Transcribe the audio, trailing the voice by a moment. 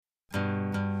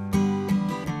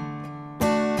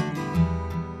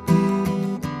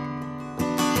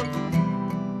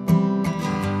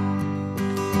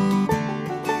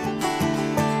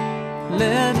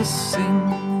us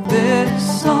sing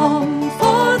this song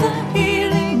for the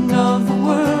healing of the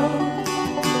world,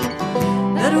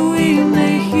 that we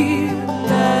may hear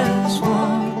as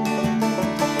one.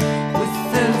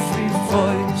 With every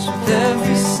voice, with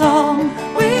every song,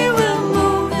 we will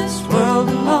move this world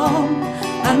along,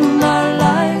 and our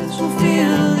lives will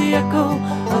feel the echo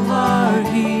of our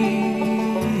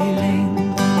healing.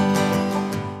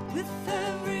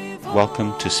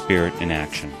 Welcome to Spirit in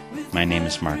Action. My name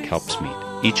is Mark Helpsmeet.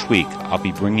 Each week, I'll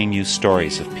be bringing you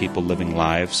stories of people living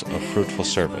lives of fruitful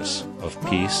service, of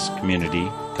peace, community,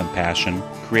 compassion,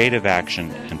 creative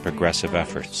action, and progressive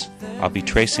efforts. I'll be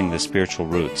tracing the spiritual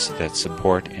roots that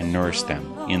support and nourish them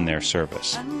in their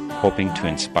service, hoping to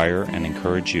inspire and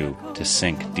encourage you to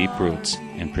sink deep roots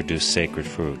and produce sacred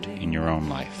fruit in your own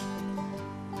life.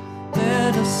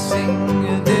 Let us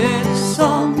sing this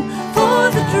song for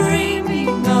the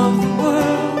dreaming of the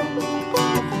world,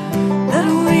 that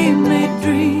we may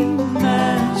dream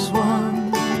as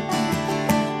one.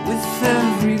 With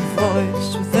every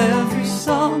voice, with every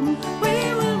song,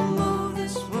 we will move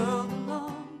this world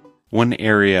along. One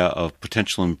area of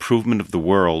potential improvement of the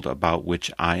world about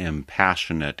which I am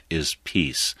passionate is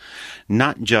peace.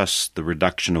 Not just the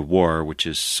reduction of war, which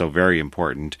is so very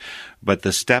important, but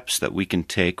the steps that we can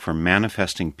take for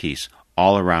manifesting peace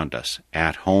all around us,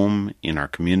 at home, in our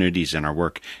communities, in our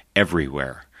work,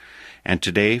 everywhere. And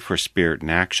today, for Spirit in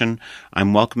Action,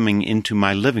 I'm welcoming into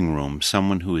my living room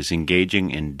someone who is engaging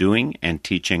in doing and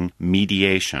teaching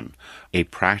mediation, a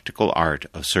practical art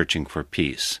of searching for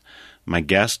peace. My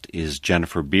guest is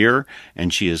Jennifer Beer,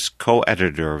 and she is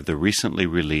co-editor of the recently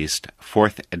released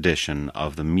 4th edition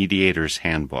of the Mediator's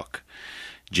Handbook.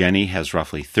 Jenny has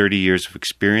roughly 30 years of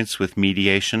experience with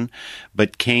mediation,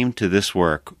 but came to this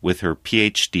work with her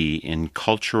Ph.D. in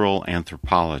cultural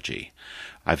anthropology.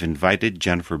 I've invited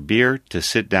Jennifer Beer to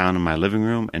sit down in my living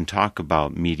room and talk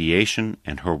about mediation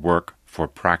and her work for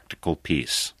practical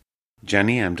peace.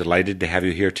 Jenny, I'm delighted to have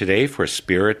you here today for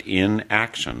Spirit in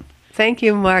Action. Thank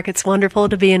you, Mark. It's wonderful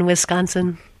to be in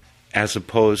Wisconsin. As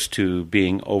opposed to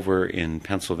being over in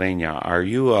Pennsylvania, are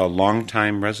you a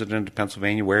longtime resident of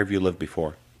Pennsylvania? Where have you lived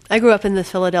before? I grew up in the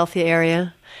Philadelphia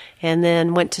area and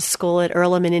then went to school at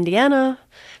Earlham in Indiana,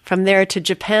 from there to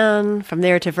Japan, from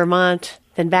there to Vermont,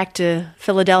 then back to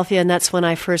Philadelphia, and that's when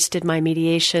I first did my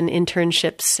mediation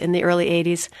internships in the early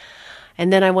 80s.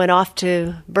 And then I went off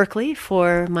to Berkeley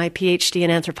for my PhD in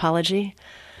anthropology.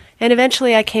 And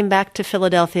eventually I came back to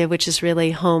Philadelphia, which is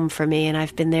really home for me, and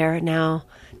I've been there now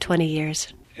 20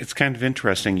 years. It's kind of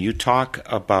interesting. You talk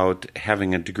about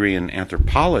having a degree in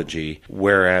anthropology,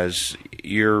 whereas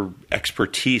your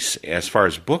expertise, as far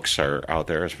as books are out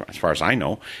there, as far as I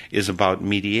know, is about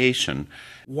mediation.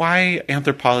 Why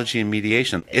anthropology and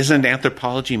mediation? Isn't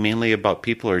anthropology mainly about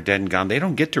people who are dead and gone? They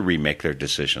don't get to remake their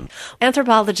decisions.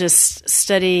 Anthropologists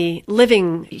study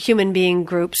living human being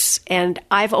groups, and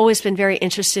I've always been very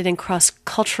interested in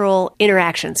cross-cultural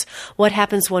interactions. What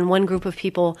happens when one group of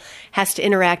people has to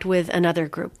interact with another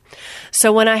group?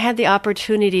 So when I had the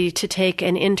opportunity to take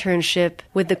an internship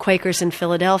with the Quakers in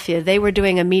Philadelphia, they were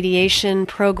doing a mediation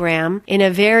program in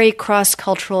a very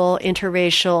cross-cultural,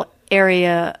 interracial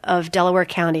area of Delaware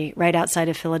County, right outside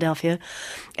of Philadelphia.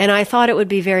 And I thought it would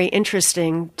be very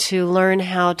interesting to learn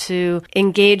how to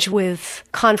engage with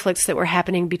conflicts that were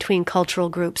happening between cultural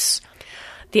groups.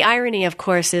 The irony, of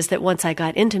course, is that once I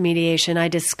got into mediation, I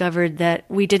discovered that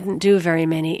we didn't do very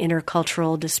many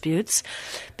intercultural disputes,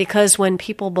 because when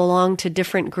people belong to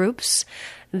different groups,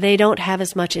 they don't have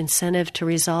as much incentive to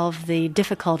resolve the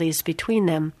difficulties between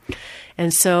them.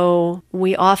 And so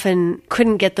we often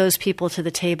couldn't get those people to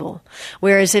the table.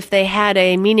 Whereas if they had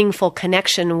a meaningful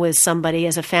connection with somebody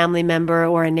as a family member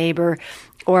or a neighbor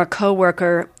or a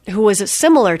coworker who was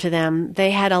similar to them,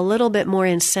 they had a little bit more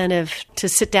incentive to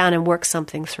sit down and work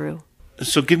something through.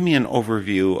 So give me an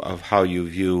overview of how you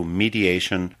view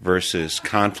mediation versus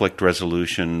conflict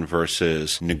resolution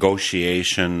versus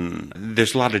negotiation.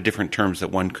 There's a lot of different terms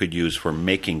that one could use for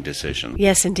making decisions.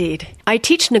 Yes, indeed. I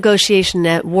teach negotiation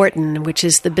at Wharton, which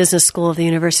is the business school of the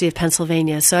University of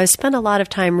Pennsylvania. So I spent a lot of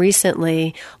time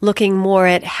recently looking more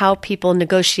at how people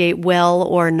negotiate well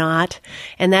or not,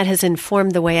 and that has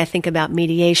informed the way I think about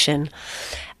mediation.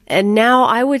 And now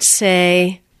I would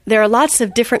say there are lots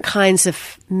of different kinds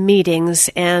of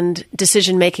meetings and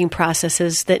decision-making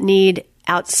processes that need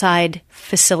outside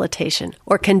facilitation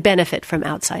or can benefit from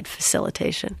outside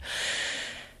facilitation.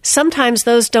 Sometimes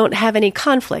those don't have any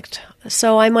conflict.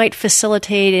 So I might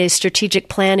facilitate a strategic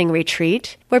planning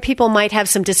retreat where people might have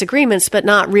some disagreements but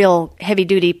not real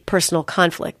heavy-duty personal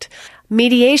conflict.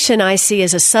 Mediation I see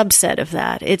as a subset of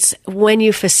that. It's when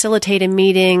you facilitate a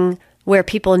meeting where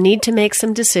people need to make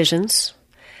some decisions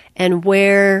and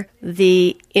where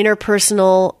the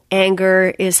interpersonal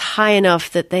anger is high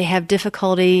enough that they have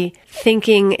difficulty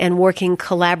thinking and working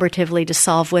collaboratively to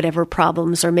solve whatever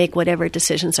problems or make whatever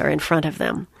decisions are in front of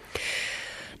them.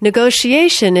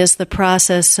 Negotiation is the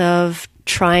process of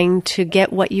trying to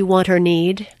get what you want or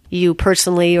need, you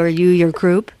personally or you, your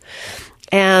group.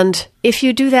 And if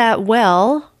you do that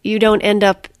well, you don't end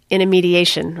up in a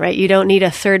mediation, right? You don't need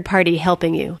a third party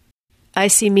helping you. I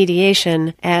see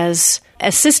mediation as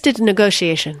assisted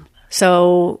negotiation.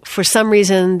 So for some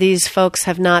reason, these folks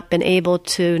have not been able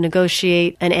to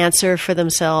negotiate an answer for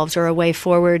themselves or a way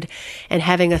forward, and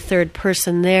having a third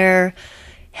person there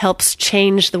helps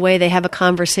change the way they have a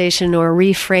conversation or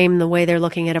reframe the way they're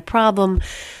looking at a problem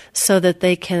so that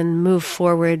they can move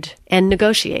forward and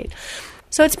negotiate.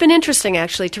 So it's been interesting,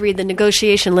 actually, to read the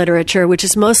negotiation literature, which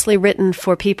is mostly written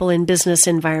for people in business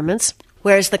environments,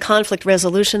 whereas the conflict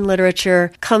resolution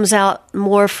literature comes out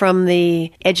more from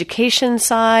the education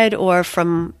side or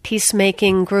from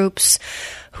peacemaking groups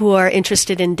who are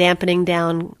interested in dampening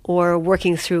down or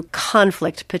working through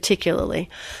conflict particularly.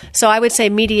 So I would say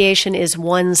mediation is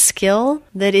one skill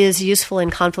that is useful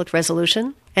in conflict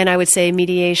resolution, and I would say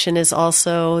mediation is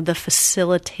also the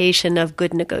facilitation of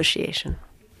good negotiation.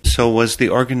 So was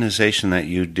the organization that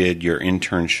you did your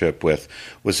internship with,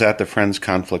 was that the Friends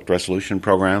Conflict Resolution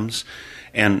Programs?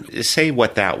 And say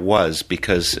what that was,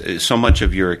 because so much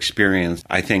of your experience,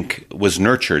 I think, was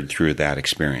nurtured through that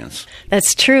experience.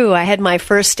 That's true. I had my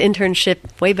first internship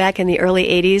way back in the early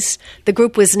 80s. The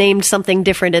group was named something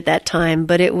different at that time,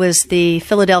 but it was the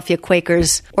Philadelphia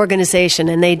Quakers organization,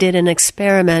 and they did an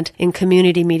experiment in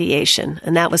community mediation,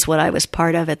 and that was what I was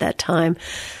part of at that time.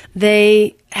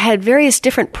 They had various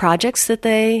different projects that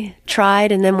they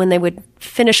tried, and then when they would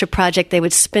finish a project, they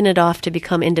would spin it off to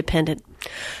become independent.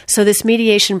 So this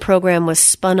mediation program was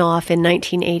spun off in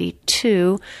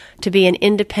 1982 to be an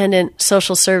independent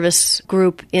social service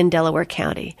group in Delaware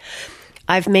County.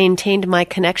 I've maintained my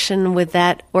connection with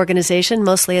that organization,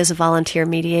 mostly as a volunteer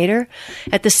mediator.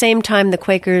 At the same time, the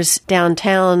Quakers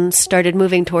downtown started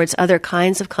moving towards other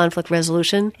kinds of conflict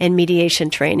resolution and mediation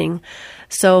training.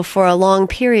 So for a long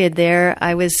period there,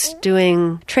 I was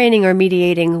doing training or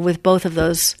mediating with both of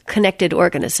those connected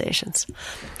organizations.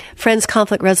 Friends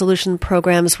Conflict Resolution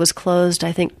Programs was closed,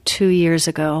 I think, 2 years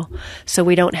ago, so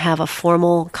we don't have a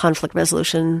formal conflict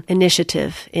resolution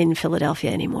initiative in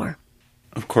Philadelphia anymore.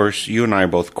 Of course, you and I are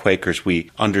both Quakers.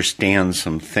 We understand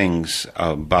some things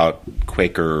about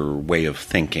Quaker way of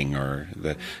thinking or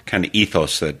the kind of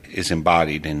ethos that is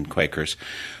embodied in Quakers.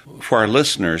 For our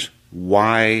listeners,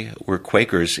 why were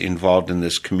Quakers involved in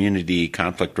this community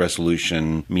conflict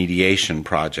resolution mediation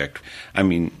project? I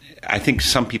mean, I think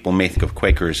some people may think of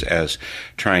Quakers as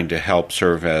trying to help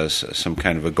serve as some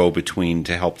kind of a go-between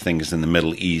to help things in the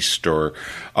Middle East or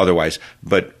otherwise,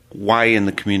 but why in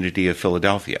the community of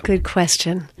Philadelphia? Good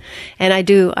question. And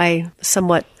I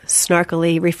somewhat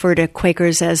snarkily refer to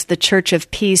Quakers as the Church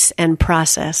of Peace and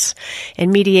Process.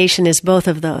 And mediation is both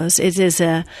of those. It is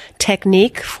a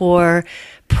technique for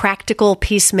practical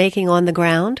peacemaking on the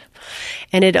ground.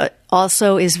 And it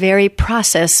also is very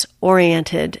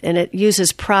process-oriented, and it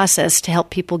uses process to help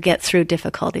people get through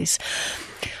difficulties.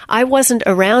 I wasn't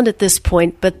around at this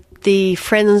point, but the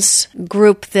Friends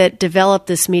group that developed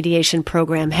this mediation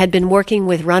program had been working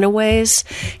with runaways,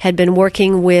 had been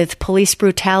working with police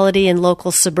brutality in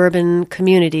local suburban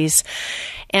communities.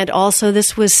 And also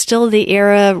this was still the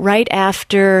era right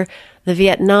after the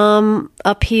Vietnam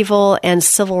upheaval and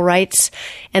civil rights,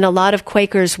 and a lot of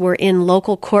Quakers were in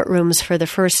local courtrooms for the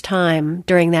first time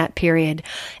during that period,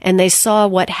 and they saw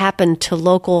what happened to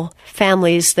local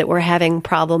families that were having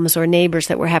problems or neighbors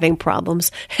that were having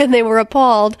problems, and they were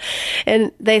appalled,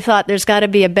 and they thought there's got to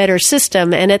be a better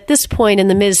system. And at this point in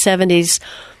the mid-'70s,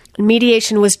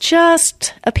 mediation was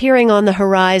just appearing on the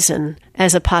horizon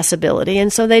as a possibility,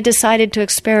 and so they decided to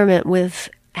experiment with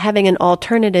having an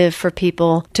alternative for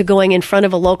people to going in front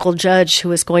of a local judge who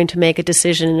is going to make a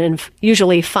decision and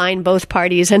usually fine both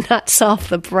parties and not solve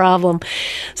the problem.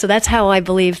 So that's how I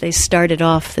believe they started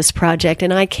off this project,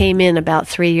 and I came in about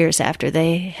 3 years after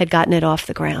they had gotten it off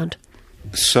the ground.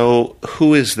 So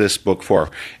who is this book for?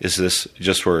 Is this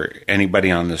just for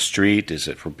anybody on the street? Is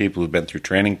it for people who've been through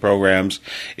training programs?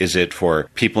 Is it for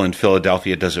people in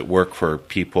Philadelphia? Does it work for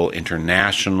people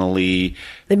internationally?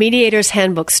 The Mediator's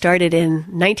Handbook started in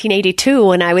 1982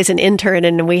 when I was an intern,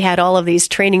 and we had all of these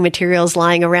training materials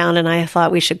lying around, and I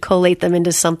thought we should collate them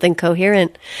into something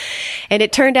coherent. And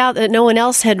it turned out that no one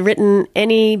else had written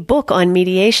any book on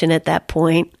mediation at that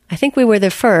point. I think we were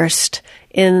the first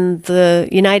in the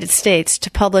United States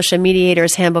to publish a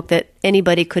mediator's handbook that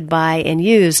anybody could buy and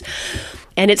use.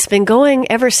 And it's been going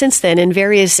ever since then in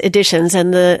various editions,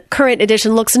 and the current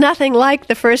edition looks nothing like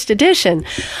the first edition.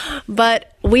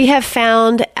 But we have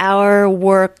found our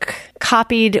work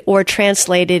copied or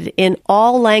translated in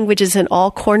all languages in all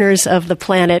corners of the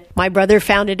planet. My brother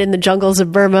found it in the jungles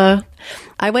of Burma.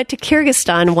 I went to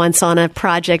Kyrgyzstan once on a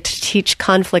project to teach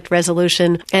conflict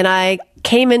resolution, and I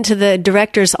came into the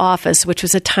director's office, which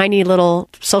was a tiny little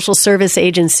social service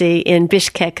agency in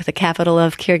Bishkek, the capital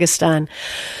of Kyrgyzstan.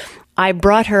 I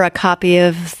brought her a copy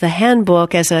of the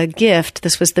handbook as a gift.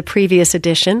 This was the previous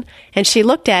edition. And she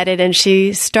looked at it and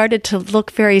she started to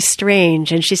look very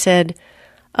strange. And she said,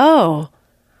 "Oh,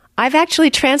 I've actually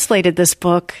translated this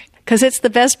book because it's the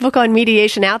best book on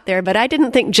mediation out there, but I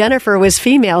didn't think Jennifer was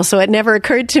female, so it never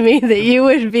occurred to me that you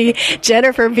would be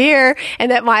Jennifer Beer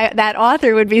and that that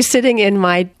author would be sitting in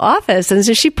my office." And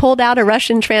so she pulled out a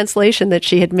Russian translation that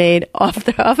she had made off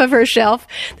of her shelf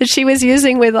that she was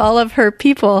using with all of her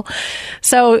people.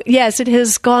 So yes, it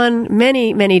has gone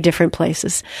many, many different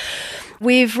places.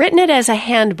 We've written it as a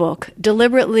handbook,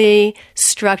 deliberately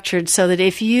structured so that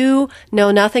if you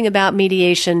know nothing about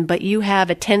mediation, but you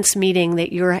have a tense meeting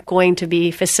that you're going to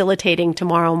be facilitating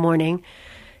tomorrow morning,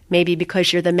 maybe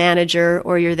because you're the manager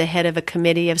or you're the head of a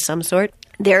committee of some sort,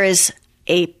 there is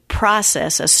a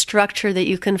process, a structure that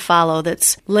you can follow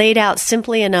that's laid out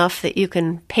simply enough that you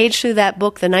can page through that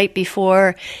book the night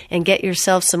before and get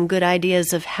yourself some good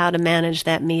ideas of how to manage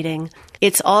that meeting.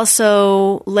 It's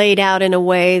also laid out in a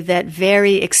way that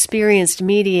very experienced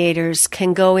mediators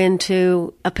can go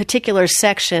into a particular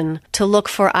section to look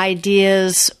for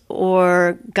ideas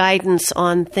or guidance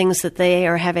on things that they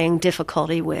are having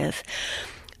difficulty with.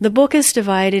 The book is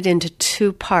divided into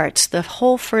two parts. The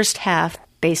whole first half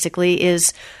basically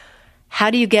is, how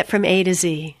do you get from A to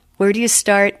Z? Where do you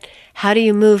start? How do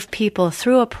you move people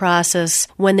through a process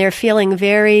when they're feeling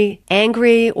very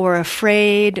angry or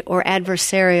afraid or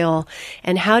adversarial?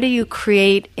 And how do you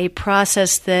create a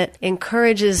process that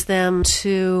encourages them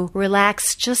to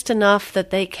relax just enough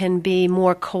that they can be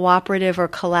more cooperative or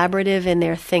collaborative in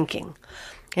their thinking?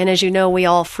 And as you know, we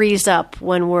all freeze up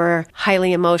when we're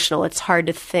highly emotional. It's hard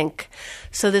to think.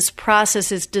 So this process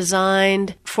is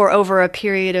designed for over a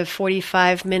period of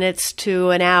 45 minutes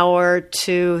to an hour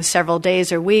to several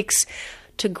days or weeks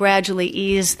to gradually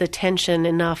ease the tension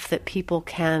enough that people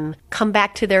can come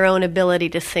back to their own ability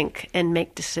to think and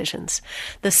make decisions.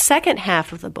 The second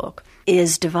half of the book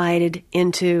is divided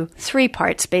into three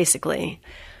parts, basically.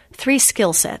 3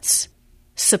 skill sets: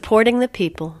 supporting the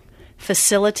people,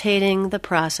 facilitating the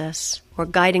process or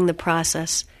guiding the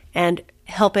process, and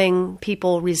helping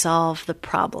people resolve the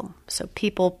problem. So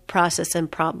people, process,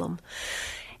 and problem.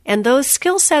 And those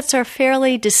skill sets are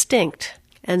fairly distinct.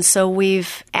 And so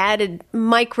we've added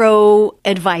micro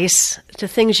advice to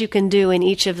things you can do in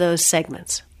each of those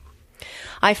segments.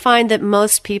 I find that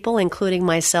most people, including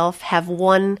myself, have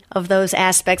one of those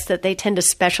aspects that they tend to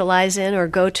specialize in or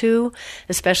go to,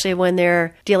 especially when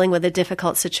they're dealing with a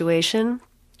difficult situation.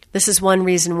 This is one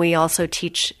reason we also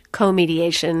teach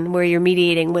co-mediation, where you're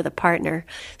mediating with a partner,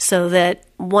 so that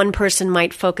one person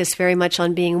might focus very much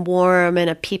on being warm and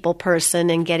a people person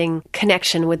and getting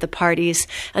connection with the parties.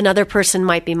 Another person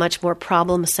might be much more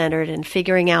problem-centered and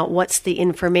figuring out what's the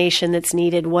information that's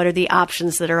needed, what are the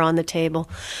options that are on the table.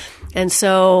 And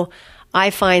so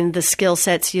I find the skill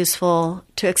sets useful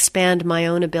to expand my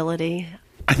own ability.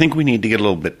 I think we need to get a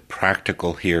little bit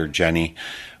practical here, Jenny.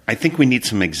 I think we need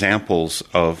some examples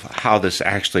of how this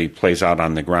actually plays out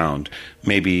on the ground,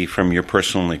 maybe from your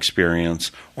personal experience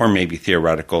or maybe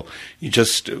theoretical.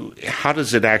 How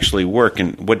does it actually work,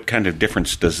 and what kind of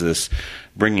difference does this,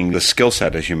 bringing the skill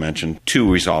set, as you mentioned, to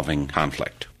resolving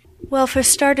conflict? Well, for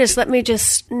starters, let me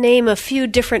just name a few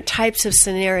different types of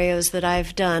scenarios that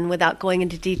I've done without going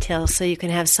into detail so you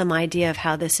can have some idea of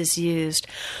how this is used.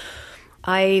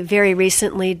 I very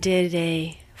recently did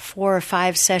a 4 or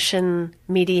 5 session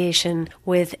mediation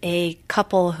with a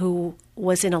couple who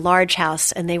was in a large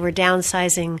house and they were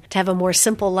downsizing to have a more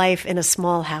simple life in a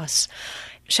small house.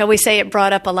 Shall we say it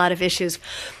brought up a lot of issues,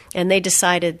 and they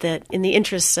decided that in the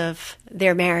interests of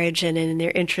their marriage and in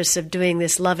their interests of doing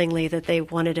this lovingly that they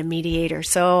wanted a mediator.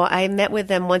 So I met with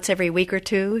them once every week or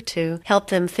two to help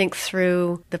them think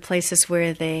through the places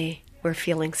where they were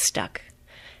feeling stuck.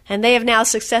 And they have now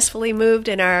successfully moved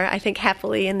and are, I think,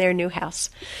 happily in their new house.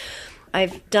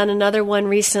 I've done another one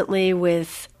recently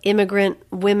with immigrant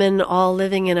women all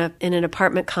living in an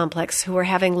apartment complex who were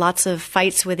having lots of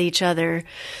fights with each other.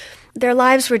 Their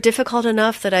lives were difficult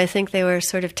enough that I think they were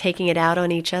sort of taking it out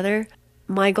on each other.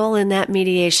 My goal in that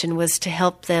mediation was to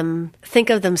help them think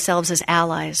of themselves as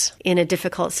allies in a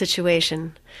difficult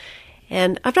situation.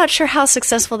 And I'm not sure how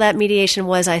successful that mediation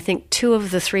was. I think 2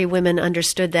 of the 3 women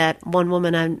understood that. One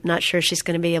woman, I'm not sure she's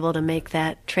going to be able to make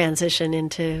that transition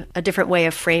into a different way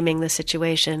of framing the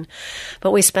situation.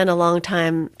 But we spent a long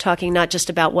time talking not just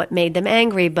about what made them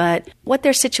angry, but what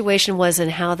their situation was and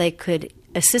how they could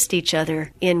assist each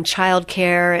other in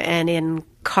childcare and in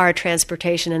car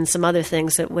transportation and some other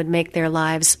things that would make their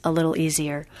lives a little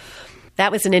easier.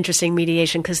 That was an interesting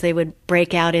mediation because they would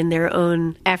break out in their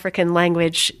own African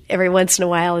language every once in a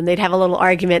while, and they'd have a little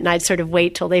argument, and I'd sort of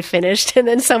wait till they finished, and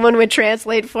then someone would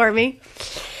translate for me.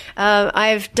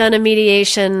 I've done a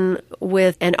mediation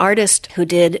with an artist who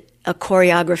did a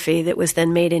choreography that was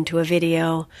then made into a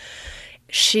video.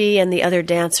 She and the other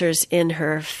dancers in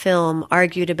her film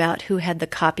argued about who had the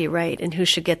copyright and who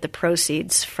should get the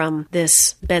proceeds from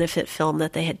this benefit film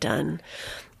that they had done.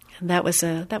 That was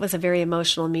a very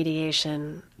emotional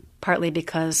mediation, partly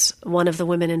because one of the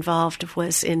women involved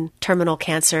was in terminal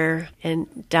cancer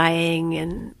and dying,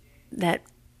 and that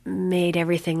made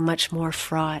everything much more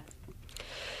fraught.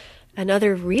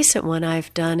 Another recent one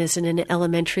I've done is in an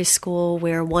elementary school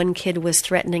where one kid was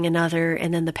threatening another,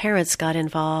 and then the parents got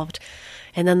involved,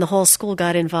 and then the whole school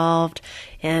got involved,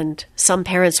 and some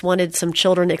parents wanted some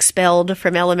children expelled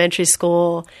from elementary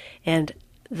school, and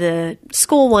the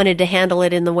school wanted to handle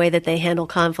it in the way that they handle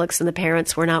conflicts, and the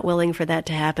parents were not willing for that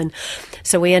to happen.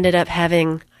 So we ended up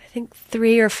having, I think,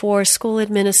 3 or 4 school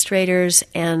administrators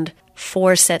and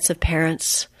 4 sets of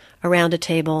parents around a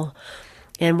table.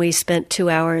 And we spent 2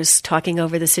 hours talking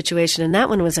over the situation, and that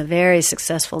one was a very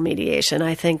successful mediation.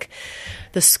 I think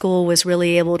the school was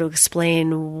really able to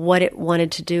explain what it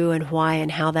wanted to do and why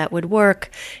and how that would work,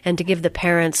 and to give the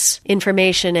parents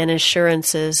information and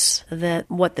assurances that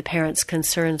what the parents'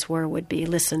 concerns were would be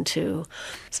listened to.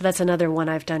 So that's another one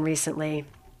I've done recently.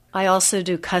 I also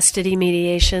do custody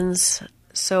mediations.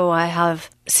 So I have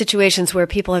situations where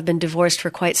people have been divorced for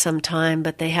quite some time,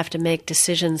 but they have to make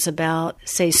decisions about,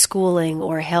 say, schooling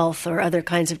or health or other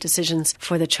kinds of decisions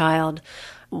for the child.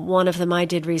 One of them I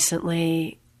did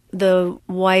recently, the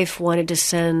wife wanted to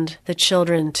send the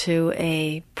children to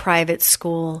a private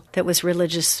school that was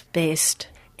religious-based,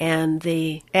 and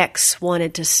the ex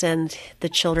wanted to send the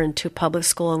children to public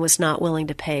school and was not willing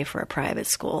to pay for a private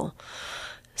school.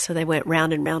 So they went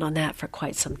round and round on that for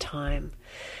quite some time.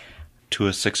 To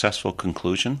a successful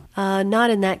conclusion? Not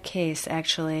in that case,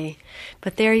 actually.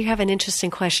 But there you have an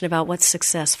interesting question about what's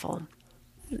successful.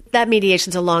 That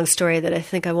mediation's a long story that I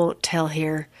think I won't tell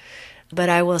here. But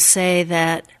I will say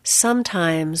that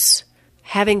sometimes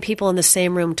having people in the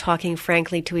same room talking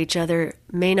frankly to each other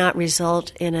may not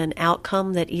result in an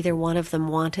outcome that either one of them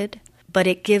wanted, but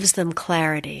it gives them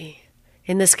clarity.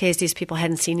 In this case, these people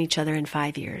hadn't seen each other in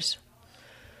 5 years.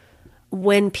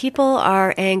 When people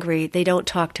are angry, they don't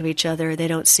talk to each other, they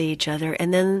don't see each other,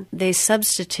 and then they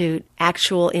substitute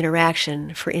actual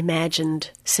interaction for imagined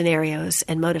scenarios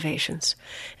and motivations.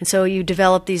 And so you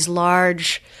develop these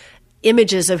large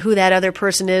images of who that other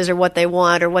person is or what they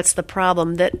want or what's the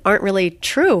problem that aren't really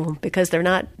true because they're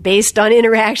not based on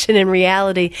interaction and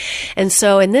reality. And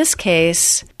so in this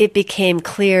case, it became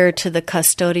clear to the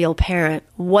custodial parent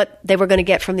what they were going to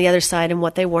get from the other side and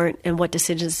what they weren't, and what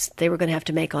decisions they were going to have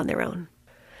to make on their own.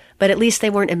 But at least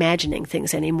they weren't imagining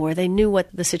things anymore. They knew what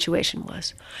the situation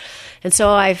was. And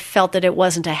so I felt that it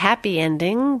wasn't a happy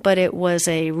ending, but it was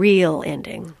a real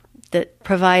ending that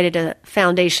provided a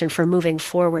foundation for moving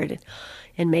forward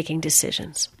and making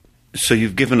decisions. So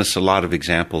you've given us a lot of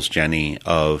examples, Jenny,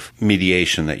 of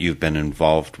mediation that you've been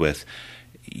involved with.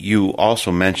 You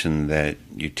also mentioned that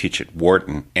you teach at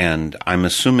Wharton, and I'm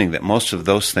assuming that most of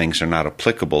those things are not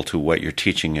applicable to what you're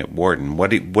teaching at Wharton.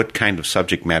 What kind of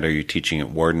subject matter are you teaching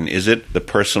at Wharton? Is it the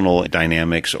personal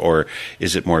dynamics, or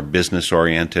is it more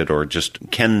business-oriented, or just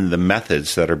can the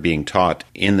methods that are being taught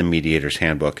in the Mediator's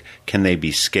Handbook, can they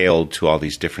be scaled to all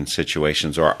these different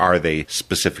situations, or are they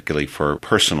specifically for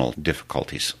personal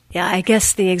difficulties? Yeah, I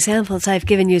guess the examples I've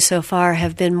given you so far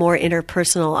have been more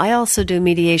interpersonal. I also do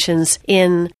mediations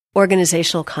in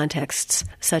organizational contexts,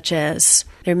 such as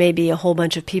there may be a whole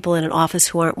bunch of people in an office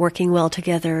who aren't working well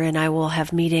together, and I will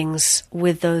have meetings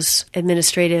with those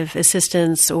administrative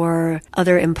assistants or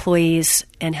other employees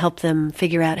and help them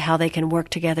figure out how they can work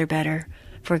together better.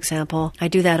 For example, I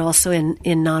do that also in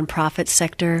nonprofit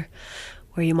sector,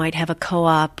 where you might have a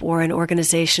co-op or an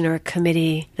organization or a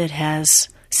committee that has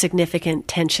significant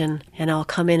tension, and I'll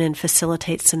come in and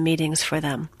facilitate some meetings for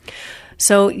them.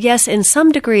 So yes, in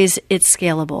some degrees, it's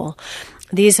scalable.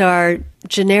 These are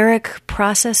generic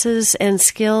processes and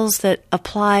skills that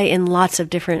apply in lots of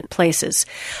different places.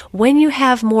 When you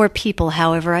have more people,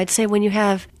 however, I'd say when you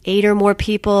have 8 or more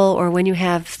people, or when you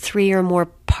have 3 or more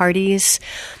parties,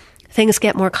 things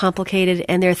get more complicated,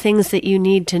 and there are things that you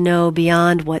need to know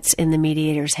beyond what's in the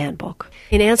mediator's handbook.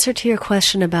 In answer to your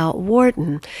question about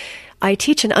Wharton, I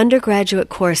teach an undergraduate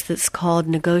course that's called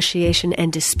Negotiation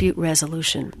and Dispute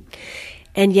Resolution.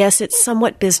 And yes, it's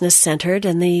somewhat business-centered,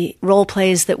 and the role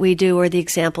plays that we do or the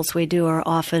examples we do are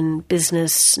often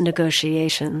business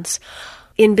negotiations.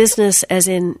 In business, as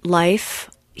in life,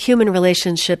 human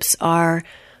relationships are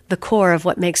the core of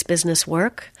what makes business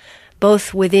work,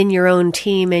 both within your own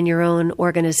team and your own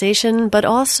organization, but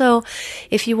also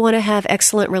if you want to have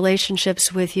excellent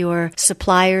relationships with your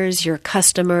suppliers, your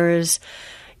customers,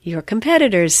 your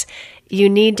competitors, you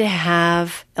need to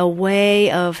have a way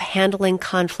of handling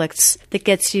conflicts that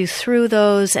gets you through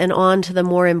those and on to the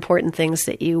more important things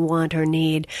that you want or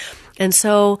need. And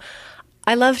so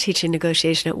I love teaching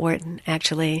negotiation at Wharton,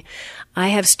 actually. I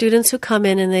have students who come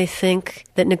in and they think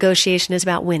that negotiation is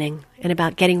about winning and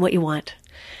about getting what you want,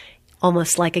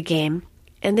 almost like a game.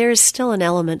 And there is still an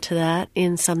element to that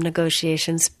in some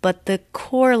negotiations, but the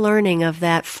core learning of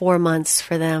that 4 months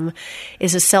for them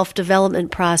is a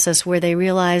self-development process where they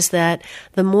realize that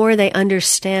the more they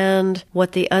understand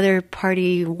what the other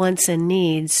party wants and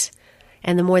needs,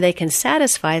 and the more they can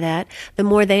satisfy that, the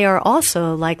more they are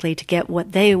also likely to get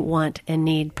what they want and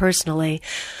need personally.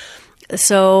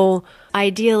 So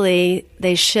ideally,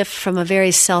 they shift from a very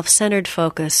self-centered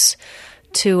focus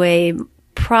to a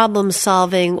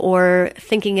problem-solving or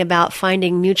thinking about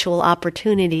finding mutual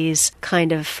opportunities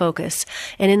kind of focus.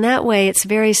 And in that way, it's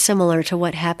very similar to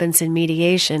what happens in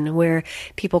mediation, where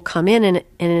people come in an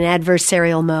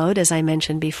adversarial mode, as I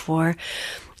mentioned before,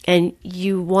 and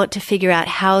you want to figure out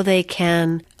how they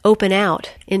can open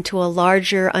out into a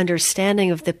larger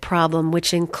understanding of the problem,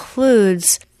 which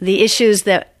includes the issues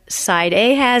that side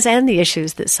A has and the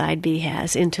issues that side B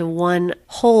has into one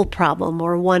whole problem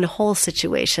or one whole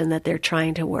situation that they're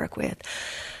trying to work with.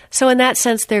 So in that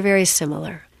sense, they're very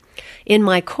similar. In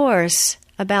my course,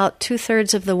 about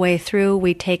 2/3 of the way through,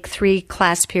 we take 3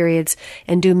 class periods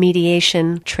and do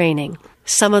mediation training.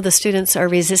 Some of the students are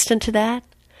resistant to that,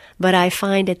 but I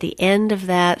find at the end of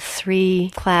that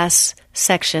 3-class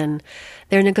section,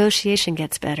 their negotiation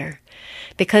gets better.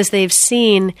 Because they've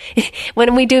seen,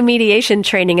 when we do mediation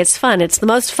training, it's fun. It's the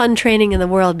most fun training in the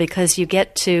world because you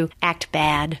get to act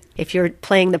bad. If you're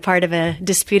playing the part of a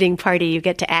disputing party, you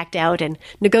get to act out and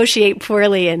negotiate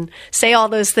poorly and say all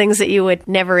those things that you would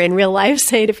never in real life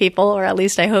say to people, or at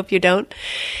least I hope you don't.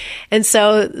 And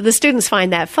so the students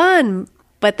find that fun,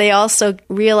 but they also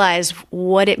realize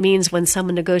what it means when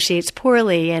someone negotiates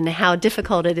poorly and how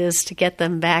difficult it is to get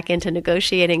them back into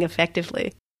negotiating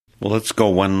effectively. Well, let's go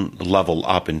one level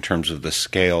up in terms of the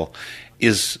scale.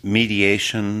 Is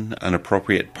mediation an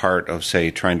appropriate part of, say,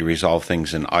 trying to resolve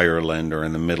things in Ireland or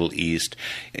in the Middle East?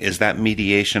 Is that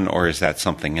mediation or is that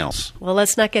something else? Well,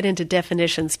 let's not get into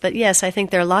definitions, but yes, I think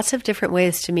there are lots of different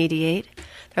ways to mediate.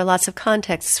 There are lots of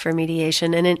contexts for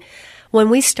mediation. And when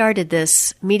we started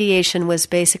this, mediation was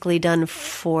basically done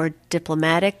for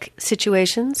diplomatic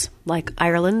situations, like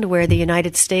Ireland, where the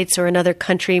United States or another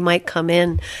country might come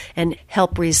in and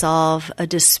help resolve a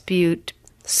dispute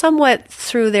somewhat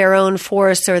through their own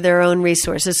force or their own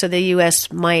resources. So the U.S.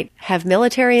 might have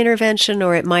military intervention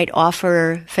or it might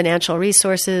offer financial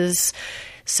resources.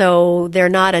 So they're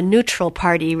not a neutral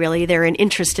party, really. They're an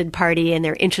interested party, and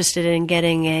they're interested in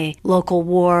getting a local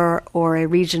war or a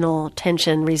regional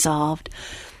tension resolved.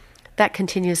 That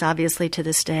continues, obviously, to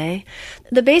this day.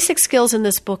 The basic skills in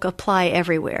this book apply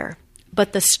everywhere,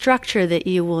 but the structure that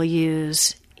you will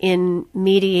use in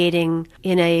mediating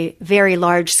in a very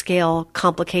large-scale,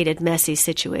 complicated, messy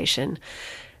situation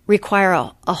require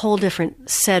a whole different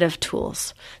set of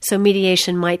tools. So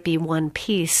mediation might be one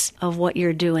piece of what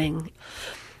you're doing.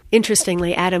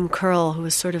 Interestingly, Adam Curl, who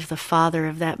was sort of the father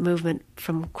of that movement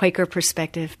from Quaker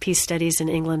perspective, peace studies in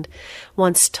England,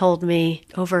 once told me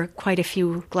over quite a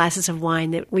few glasses of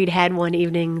wine that we'd had one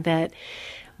evening that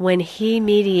when he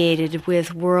mediated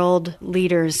with world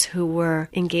leaders who were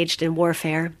engaged in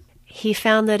warfare, he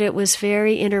found that it was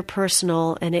very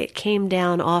interpersonal, and it came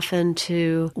down often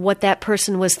to what that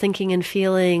person was thinking and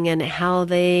feeling and how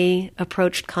they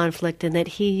approached conflict, and that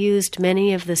he used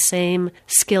many of the same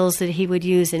skills that he would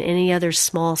use in any other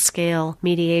small-scale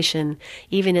mediation,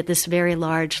 even at this very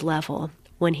large level,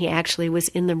 when he actually was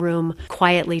in the room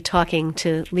quietly talking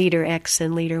to leader X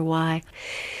and leader Y.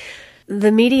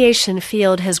 The mediation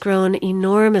field has grown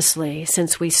enormously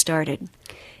since we started.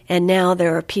 And now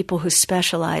there are people who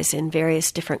specialize in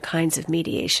various different kinds of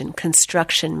mediation: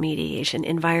 construction mediation,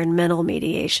 environmental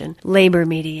mediation, labor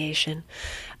mediation.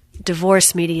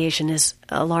 Divorce mediation is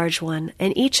a large one,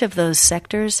 and each of those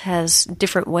sectors has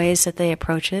different ways that they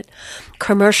approach it.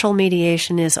 Commercial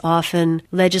mediation is often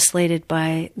legislated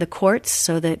by the courts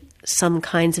so that some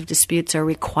kinds of disputes are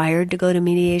required to go to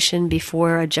mediation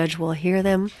before a judge will hear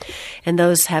them, and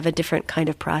those have a different kind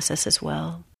of process as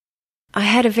well. I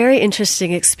had a very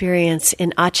interesting experience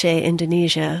in Aceh,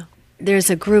 Indonesia.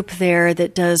 There's a group there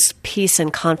that does peace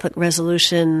and conflict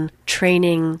resolution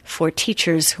training for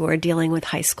teachers who are dealing with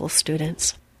high school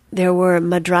students. There were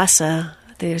madrasa,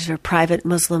 these are private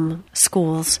Muslim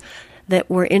schools,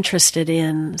 that were interested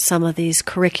in some of these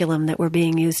curriculum that were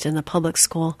being used in the public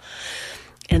school.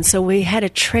 And so we had a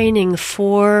training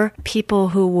for people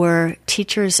who were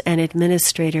teachers and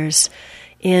administrators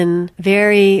in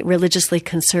very religiously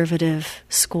conservative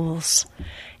schools.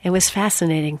 It was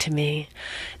fascinating to me.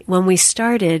 When we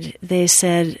started, they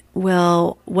said,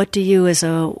 well, what do you as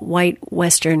a white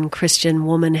Western Christian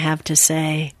woman have to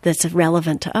say that's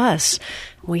relevant to us?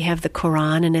 We have the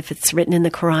Quran, and if it's written in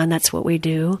the Quran, that's what we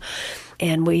do.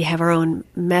 And we have our own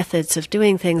methods of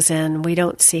doing things, and we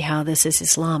don't see how this is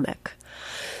Islamic.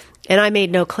 And I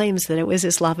made no claims that it was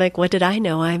Islamic. What did I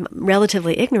know? I'm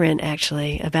relatively ignorant,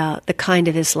 actually, about the kind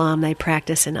of Islam they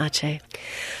practice in Aceh.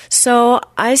 So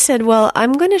I said, well,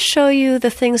 I'm going to show you the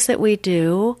things that we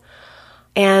do,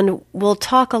 and we'll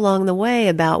talk along the way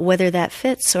about whether that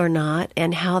fits or not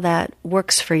and how that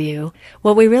works for you.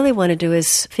 What we really want to do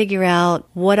is figure out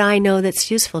what I know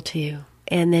that's useful to you,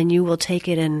 and then you will take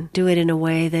it and do it in a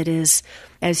way that is,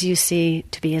 as you see,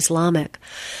 to be Islamic.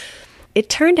 It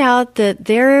turned out that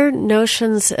their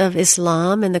notions of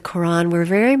Islam and the Quran were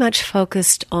very much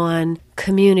focused on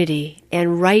community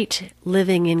and right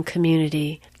living in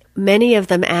community. Many of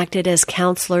them acted as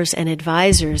counselors and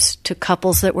advisors to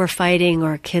couples that were fighting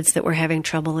or kids that were having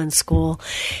trouble in school.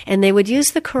 And they would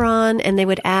use the Quran and they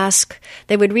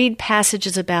would read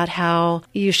passages about how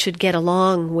you should get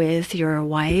along with your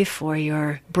wife or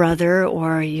your brother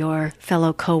or your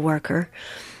fellow coworker.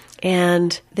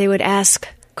 And they would ask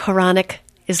Quranic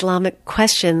Islamic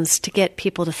questions to get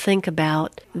people to think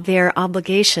about their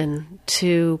obligation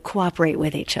to cooperate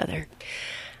with each other.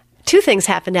 Two things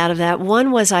happened out of that. One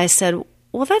was I said,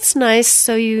 well, that's nice.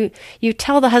 So you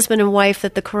tell the husband and wife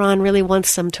that the Quran really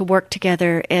wants them to work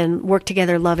together and work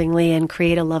together lovingly and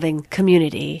create a loving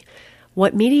community.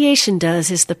 What mediation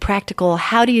does is the practical,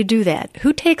 how do you do that?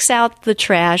 Who takes out the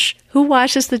trash? Who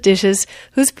washes the dishes?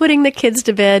 Who's putting the kids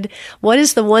to bed? What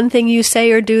is the one thing you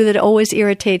say or do that always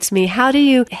irritates me? How do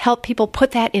you help people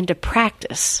put that into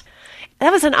practice?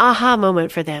 That was an aha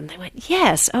moment for them. They went,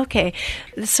 yes, okay.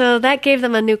 So that gave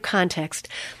them a new context.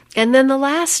 And then the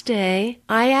last day,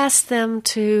 I asked them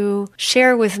to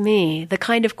share with me the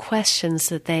kind of questions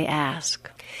that they ask.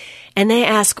 And they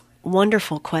ask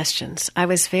wonderful questions. I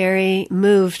was very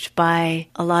moved by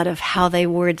a lot of how they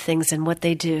word things and what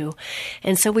they do.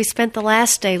 And so we spent the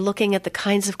last day looking at the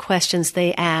kinds of questions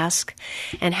they ask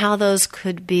and how those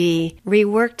could be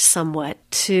reworked somewhat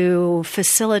to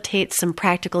facilitate some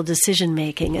practical decision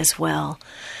making as well.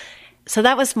 So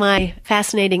that was my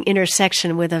fascinating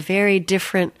intersection with a very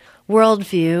different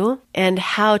worldview and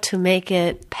how to make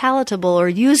it palatable or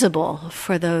usable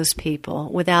for those people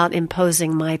without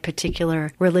imposing my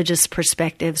particular religious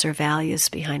perspectives or values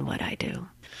behind what I do.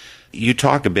 You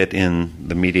talk a bit in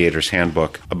the Mediator's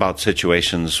Handbook about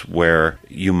situations where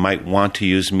you might want to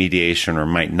use mediation or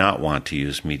might not want to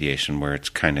use mediation, where it's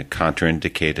kind of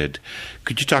contraindicated.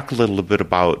 Could you talk a little bit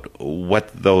about what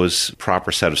those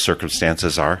proper set of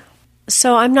circumstances are?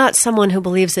 So I'm not someone who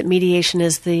believes that mediation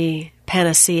is the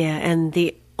panacea and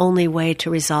the only way to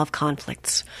resolve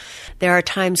conflicts. There are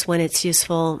times when it's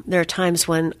useful. There are times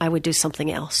when I would do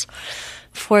something else.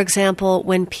 For example,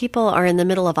 when people are in the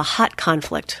middle of a hot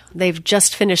conflict, they've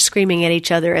just finished screaming at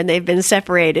each other and they've been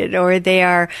separated, or they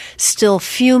are still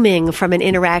fuming from an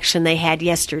interaction they had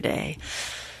yesterday.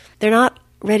 They're not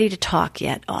ready to talk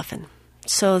yet often.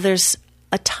 So there's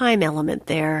a time element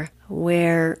there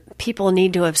where people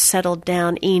need to have settled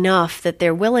down enough that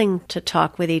they're willing to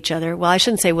talk with each other. Well, I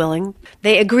shouldn't say willing.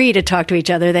 They agree to talk to each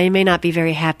other. They may not be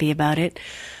very happy about it,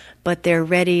 but they're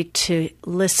ready to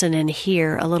listen and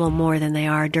hear a little more than they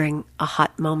are during a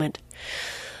hot moment.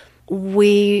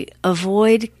 We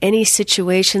avoid any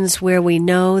situations where we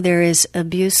know there is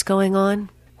abuse going on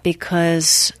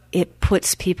because it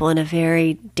puts people in a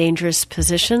very dangerous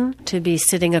position to be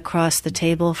sitting across the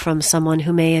table from someone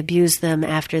who may abuse them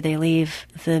after they leave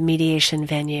the mediation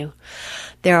venue.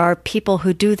 There are people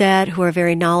who do that who are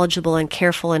very knowledgeable and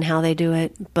careful in how they do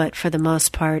it, but for the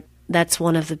most part, that's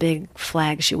one of the big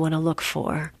flags you want to look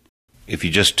for. If you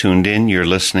just tuned in, you're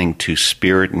listening to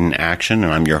Spirit in Action,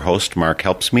 and I'm your host, Mark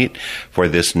Helpsmeet, for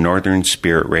this Northern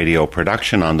Spirit Radio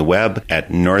production on the web at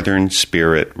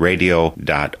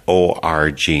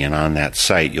northernspiritradio.org. And on that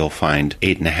site, you'll find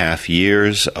 8.5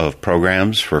 years of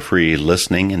programs for free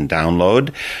listening and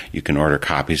download. You can order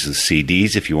copies of the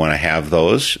CDs if you want to have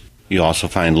those. You'll also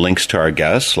find links to our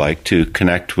guests, like to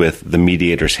connect with the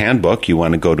Mediator's Handbook. You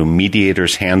want to go to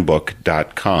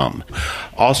mediatorshandbook.com.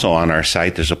 Also on our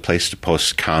site, there's a place to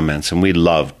post comments, and we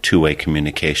love two-way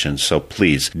communication, so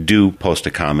please do post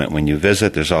a comment when you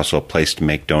visit. There's also a place to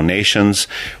make donations.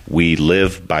 We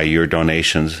live by your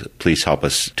donations. Please help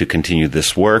us to continue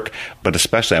this work, but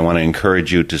especially I want to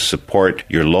encourage you to support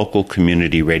your local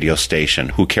community radio station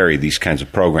who carry these kinds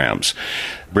of programs,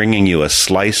 bringing you a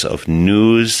slice of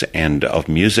news and of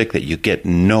music that you get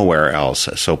nowhere else.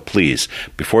 So please,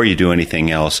 before you do anything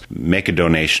else, make a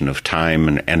donation of time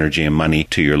and energy and money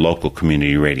to your local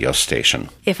community radio station.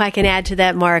 If I can add to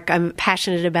that, Mark, I'm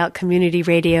passionate about community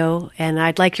radio, and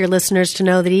I'd like your listeners to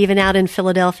know that even out in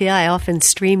Philadelphia, I often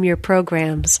stream your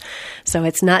programs. So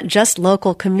it's not just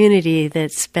local community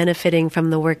that's benefiting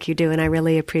from the work you do, and I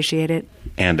really appreciate it.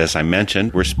 And as I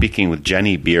mentioned, we're speaking with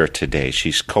Jenny Beer today.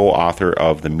 She's co-author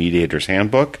of The Mediator's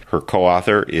Handbook. Her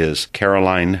co-author is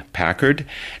Caroline Packard,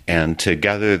 and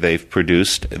together they've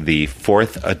produced the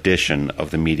 4th edition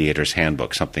of The Mediator's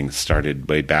Handbook, something that started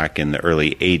way back in the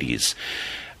early 80s.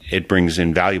 It brings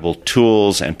invaluable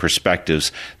tools and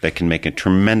perspectives that can make a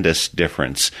tremendous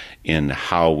difference in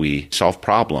how we solve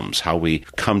problems, how we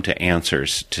come to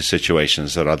answers to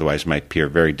situations that otherwise might appear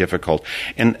very difficult.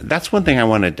 And that's one thing I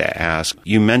wanted to ask.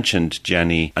 You mentioned,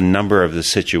 Jenny, a number of the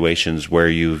situations where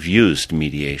you've used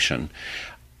mediation.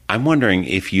 I'm wondering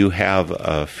if you have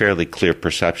a fairly clear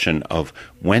perception of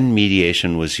when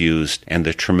mediation was used and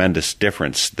the tremendous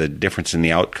difference, the difference in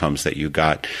the outcomes that you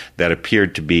got that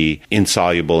appeared to be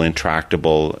insoluble,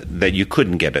 intractable, that you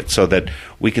couldn't get it, so that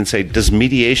we can say, does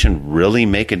mediation really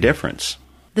make a difference?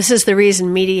 This is the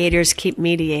reason mediators keep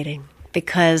mediating,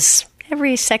 because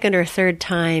every second or third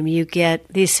time you get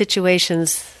these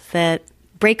situations that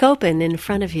break open in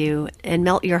front of you and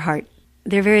melt your heart.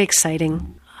 They're very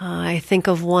exciting. I think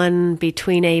of one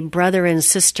between a brother and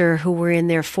sister who were in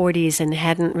their 40s and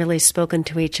hadn't really spoken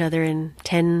to each other in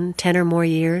 10 or more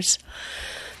years.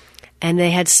 And they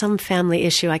had some family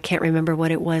issue, I can't remember what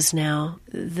it was now,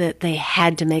 that they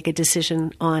had to make a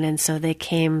decision on, and so they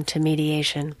came to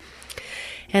mediation.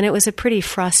 And it was a pretty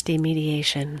frosty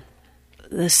mediation.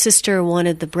 The sister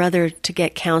wanted the brother to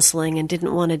get counseling and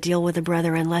didn't want to deal with the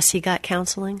brother unless he got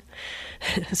counseling,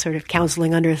 sort of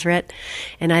counseling under threat.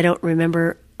 And I don't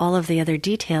remember all of the other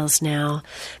details now,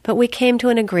 but we came to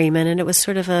an agreement, and it was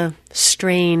sort of a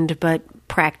strained but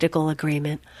practical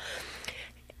agreement.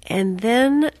 And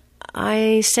then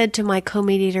I said to my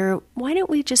co-mediator, why don't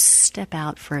we just step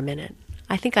out for a minute?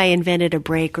 I think I invented a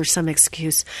break or some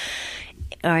excuse.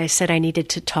 I said I needed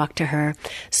to talk to her.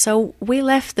 So we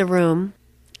left the room,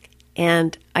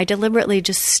 and I deliberately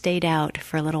just stayed out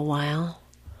for a little while.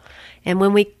 And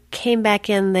when we came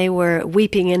back in, they were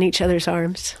weeping in each other's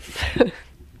arms.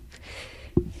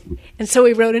 And so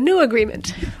we wrote a new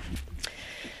agreement.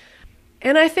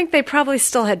 And I think they probably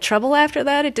still had trouble after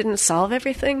that. It didn't solve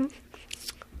everything.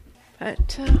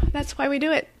 But that's why we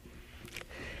do it.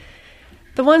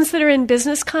 The ones that are in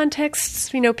business contexts,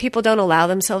 people don't allow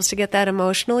themselves to get that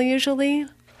emotional usually.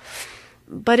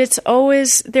 But it's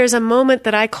always, there's a moment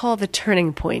that I call the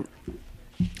turning point.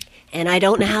 And I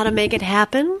don't know how to make it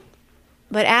happen.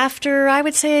 But after, I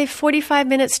would say, 45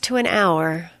 minutes to an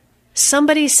hour,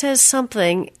 somebody says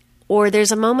something, or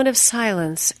there's a moment of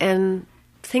silence, and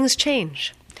things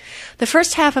change. The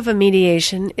first half of a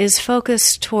mediation is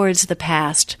focused towards the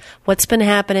past. What's been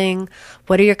happening?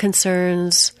 What are your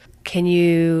concerns? Can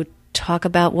you talk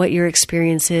about what your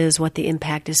experience is, what the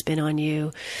impact has been on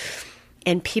you?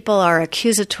 And people are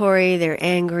accusatory, they're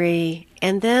angry.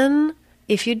 And then,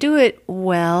 if you do it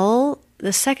well,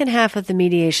 the second half of the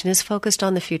mediation is focused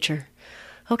on the future.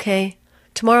 Okay,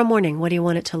 tomorrow morning, what do you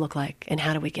want it to look like, and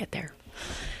how do we get there?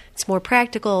 It's more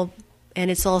practical,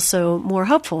 and it's also more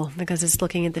hopeful because it's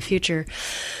looking at the future.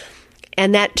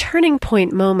 And that turning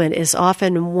point moment is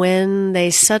often when they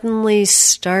suddenly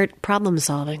start problem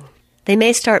solving. They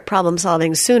may start problem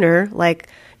solving sooner, like,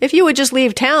 if you would just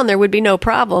leave town, there would be no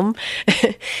problem.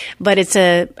 But it's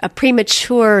a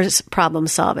premature problem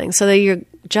solving. So that your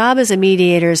job as a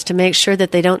mediator is to make sure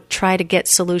that they don't try to get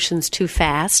solutions too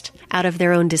fast out of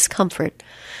their own discomfort,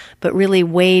 but really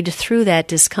wade through that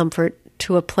discomfort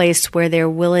to a place where they're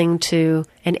willing to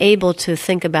and able to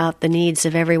think about the needs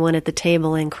of everyone at the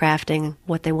table in crafting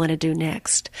what they want to do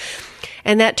next.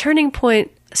 And that turning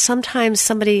point, sometimes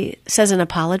somebody says an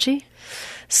apology.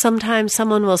 Sometimes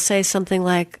someone will say something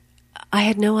like, I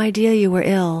had no idea you were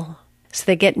ill. So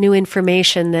they get new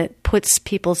information that puts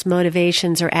people's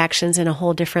motivations or actions in a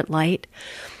whole different light.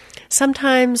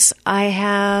 Sometimes I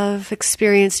have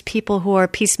experienced people who are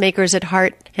peacemakers at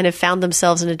heart and have found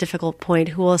themselves in a difficult point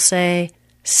who will say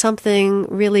something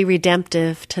really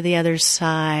redemptive to the other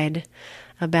side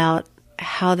about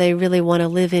how they really want to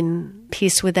live in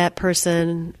peace with that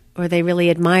person, or they really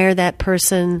admire that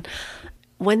person.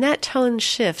 When that tone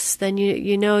shifts, then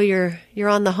you know you're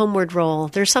on the homeward roll.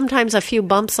 There's sometimes a few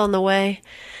bumps on the way,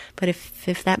 but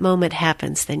if that moment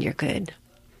happens, then you're good.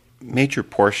 Major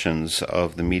portions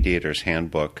of the Mediator's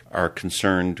Handbook are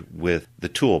concerned with the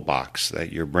toolbox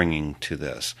that you're bringing to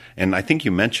this. And I think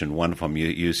you mentioned one of them.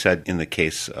 You said in the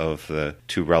case of the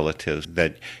two relatives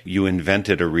that you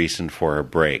invented a reason for a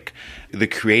break. The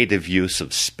creative use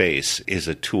of space is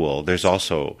a tool. There's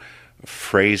also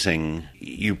phrasing.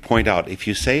 You point out if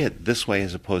you say it this way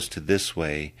as opposed to this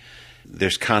way,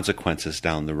 there's consequences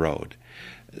down the road.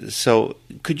 So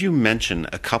could you mention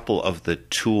a couple of the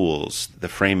tools, the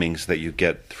framings that you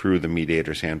get through the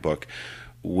Mediator's Handbook,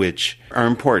 which are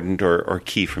important or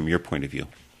key from your point of view?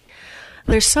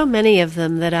 There's so many of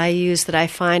them that I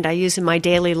find I use in my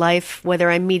daily life,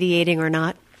 whether I'm mediating or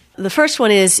not. The first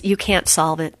one is you can't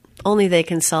solve it. Only they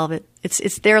can solve it.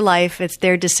 It's their life, it's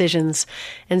their decisions.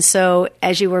 And so,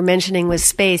 as you were mentioning with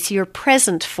space, you're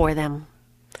present for them.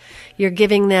 You're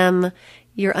giving them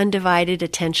your undivided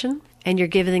attention. And you're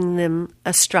giving them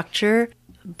a structure,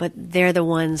 but they're the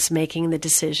ones making the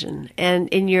decision. And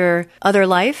in your other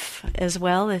life as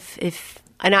well, if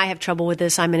and I have trouble with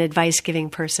this, I'm an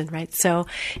advice-giving person, right? So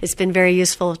it's been very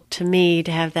useful to me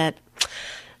to have that,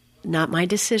 not my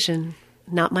decision,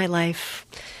 not my life.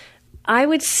 I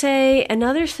would say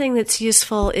another thing that's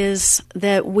useful is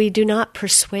that we do not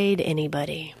persuade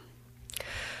anybody.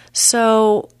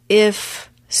 So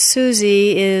if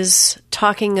Susie is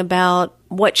talking about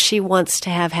what she wants to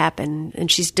have happen,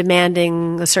 and she's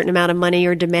demanding a certain amount of money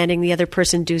or demanding the other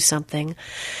person do something,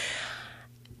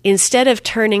 instead of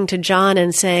turning to John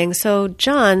and saying, so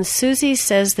John, Susie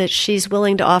says that she's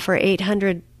willing to offer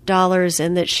 $800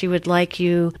 and that she would like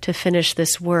you to finish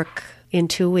this work in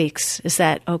 2 weeks. Is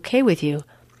that okay with you?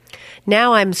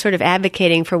 Now I'm sort of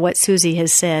advocating for what Susie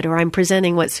has said, or I'm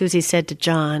presenting what Susie said to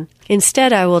John.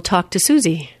 Instead, I will talk to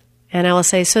Susie. And I will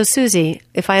say, so Susie,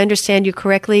 if I understand you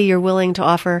correctly, you're willing to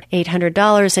offer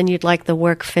 $800 and you'd like the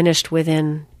work finished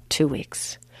within 2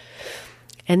 weeks.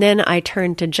 And then I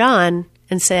turn to John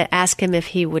and ask him if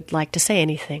he would like to say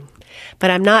anything.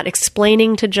 But I'm not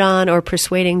explaining to John or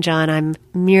persuading John. I'm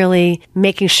merely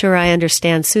making sure I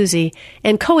understand Susie.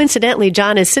 And coincidentally,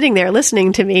 John is sitting there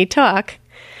listening to me talk,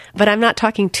 but I'm not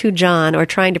talking to John or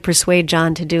trying to persuade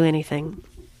John to do anything.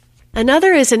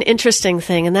 Another is an interesting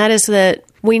thing, and that is that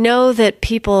we know that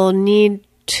people need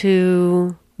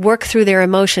to work through their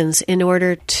emotions in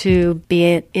order to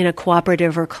be in a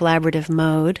cooperative or collaborative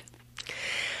mode.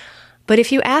 But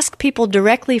if you ask people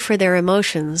directly for their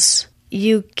emotions,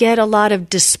 you get a lot of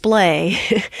display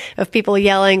of people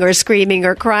yelling or screaming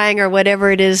or crying or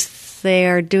whatever it is they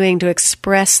are doing to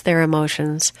express their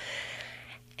emotions.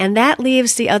 And that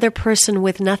leaves the other person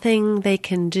with nothing they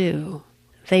can do.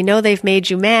 They know they've made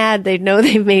you mad, they know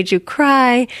they've made you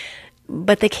cry,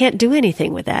 but they can't do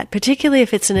anything with that, particularly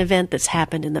if it's an event that's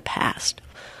happened in the past.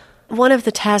 One of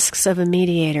the tasks of a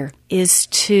mediator is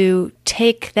to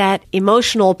take that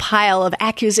emotional pile of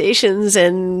accusations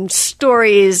and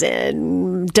stories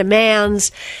and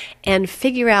demands and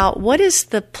figure out what is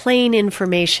the plain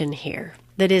information here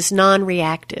that is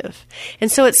non-reactive. And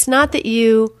so it's not that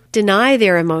you deny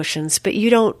their emotions, but you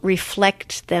don't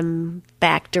reflect them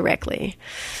back directly.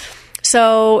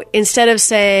 So instead of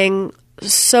saying,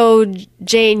 so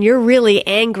Jane, you're really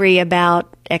angry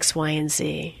about X, Y, and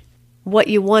Z, what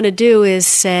you want to do is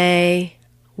say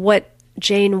what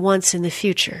Jane wants in the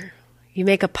future. You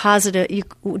make a positive, you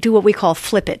do what we call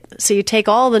flip it. So you take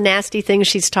all the nasty things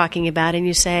she's talking about and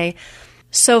you say,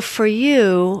 so for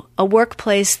you, a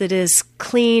workplace that is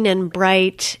clean and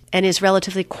bright and is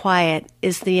relatively quiet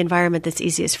is the environment that's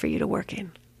easiest for you to work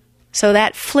in. So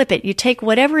that flip it. You take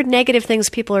whatever negative things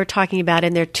people are talking about,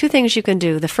 and there are two things you can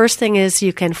do. The first thing is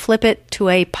you can flip it to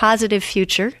a positive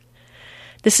future.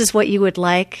 This is what you would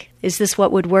like. Is this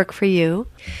what would work for you?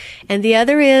 And the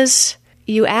other is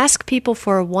you ask people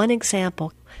for one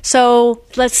example. So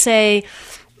let's say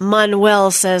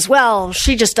Manuel says, well,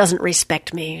 she just doesn't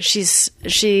respect me.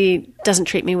 She doesn't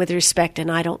treat me with respect, and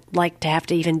I don't like to have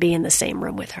to even be in the same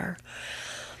room with her.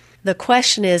 The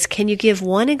question is, can you give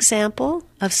one example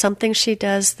of something she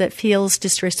does that feels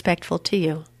disrespectful to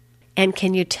you? And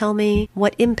can you tell me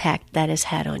what impact that has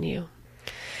had on you?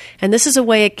 And this is a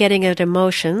way of getting at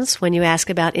emotions when you ask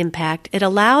about impact. It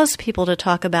allows people to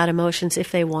talk about emotions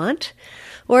if they want,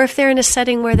 or if they're in a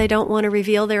setting where they don't want to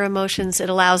reveal their emotions, it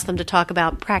allows them to talk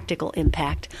about practical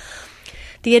impact.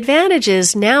 The advantage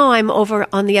is now I'm over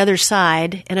on the other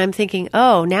side and I'm thinking,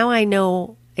 oh, now I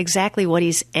know exactly what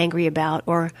he's angry about,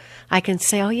 or I can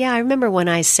say, oh yeah, I remember when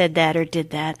I said that or did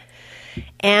that.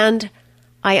 And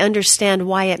I understand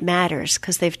why it matters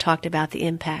because they've talked about the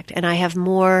impact, and I have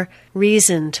more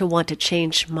reason to want to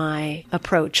change my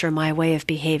approach or my way of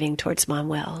behaving towards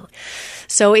Manuel.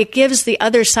 So it gives the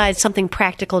other side something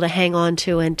practical to hang on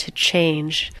to and to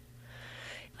change.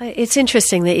 It's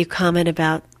interesting that you comment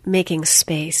about making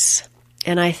space,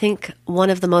 and I think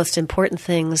one of the most important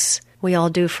things we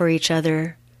all do for each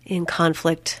other in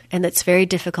conflict, and that's very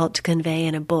difficult to convey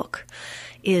in a book,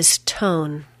 is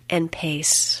tone and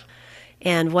pace.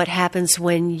 And what happens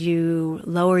when you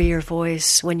lower your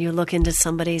voice, when you look into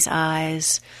somebody's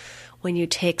eyes, when you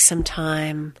take some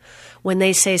time, when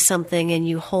they say something and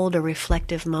you hold a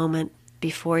reflective moment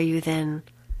before you then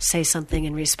say something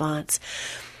in response.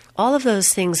 All of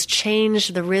those things change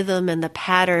the rhythm and the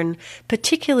pattern,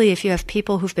 particularly if you have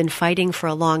people who've been fighting for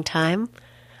a long time.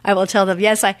 I will tell them,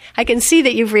 yes, I can see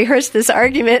that you've rehearsed this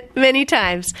argument many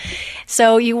times.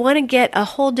 So you want to get a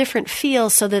whole different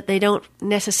feel so that they don't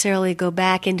necessarily go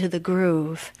back into the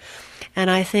groove.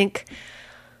 And I think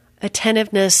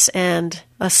attentiveness and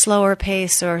a slower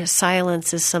pace or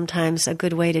silence is sometimes a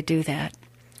good way to do that.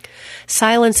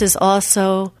 Silence is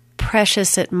also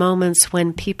precious at moments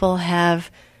when people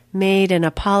have made an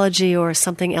apology or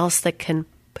something else that can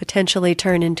potentially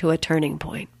turn into a turning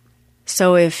point.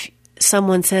 So if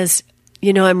someone says,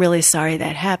 you know, I'm really sorry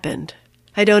that happened,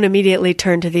 I don't immediately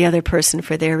turn to the other person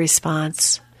for their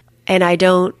response. And I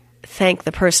don't thank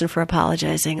the person for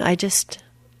apologizing. I just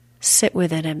sit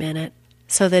with it a minute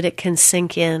so that it can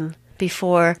sink in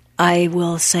before I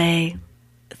will say,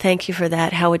 thank you for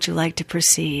that. How would you like to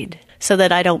proceed? So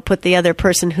that I don't put the other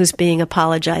person who's being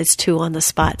apologized to on the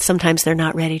spot. Sometimes they're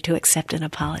not ready to accept an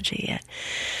apology yet.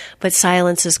 But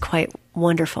silence is quite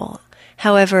wonderful.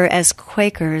 However, as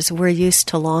Quakers, we're used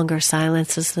to longer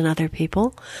silences than other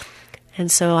people.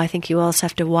 And so I think you also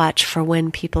have to watch for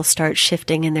when people start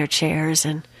shifting in their chairs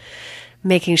and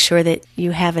making sure that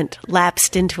you haven't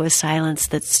lapsed into a silence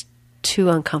that's too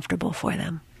uncomfortable for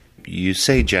them. You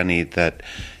say, Jenny, that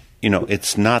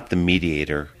it's not the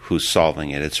mediator who's solving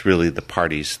it. It's really the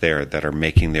parties there that are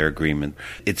making their agreement.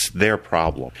 It's their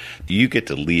problem. You get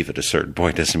to leave at a certain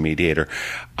point as a mediator.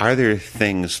 Are there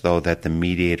things, though, that the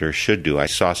mediator should do? I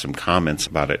saw some comments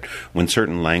about it. When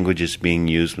certain language is being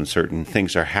used, when certain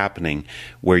things are happening,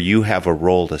 where you have a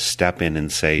role to step in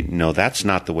and say, no, that's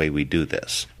not the way we do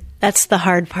this. That's the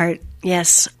hard part,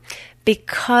 yes.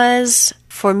 Because,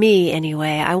 for me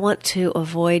anyway, I want to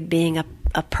avoid being a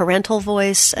parental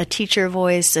voice, a teacher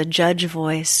voice, a judge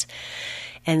voice.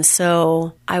 And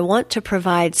so I want to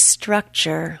provide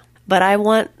structure, but I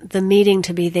want the meeting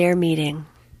to be their meeting.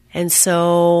 And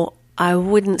so I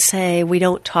wouldn't say we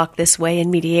don't talk this way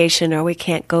in mediation or we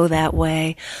can't go that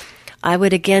way. I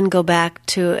would again go back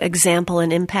to example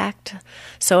and impact.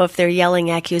 So if they're yelling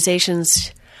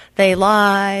accusations, they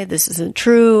lie, this isn't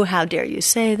true, how dare you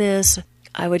say this?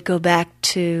 I would go back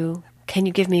to, can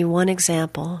you give me one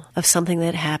example of something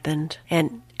that happened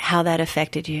and how that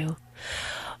affected you?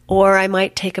 Or I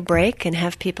might take a break and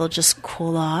have people just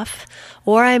cool off.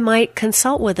 Or I might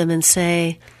consult with them and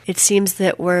say, it seems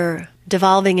that we're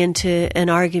devolving into an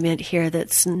argument here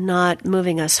that's not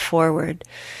moving us forward.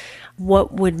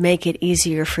 What would make it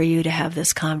easier for you to have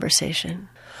this conversation?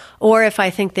 Or if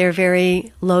I think they're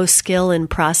very low skill in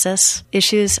process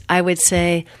issues, I would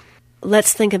say,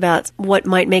 let's think about what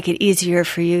might make it easier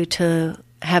for you to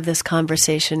have this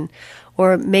conversation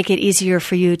or make it easier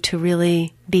for you to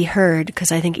really be heard,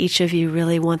 because I think each of you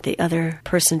really want the other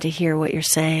person to hear what you're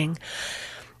saying.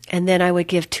 And then I would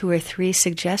give 2 or 3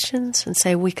 suggestions and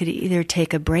say we could either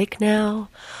take a break now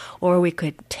or we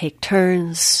could take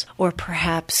turns, or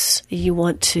perhaps you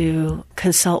want to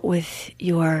consult with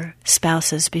your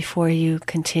spouses before you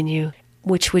continue.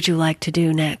 Which would you like to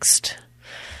do next?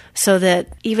 So that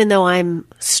even though I'm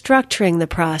structuring the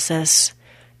process,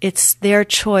 it's their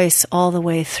choice all the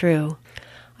way through.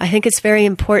 I think it's very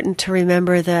important to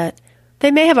remember that they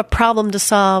may have a problem to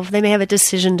solve, they may have a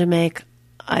decision to make.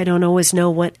 I don't always know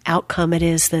what outcome it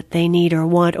is that they need or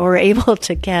want or are able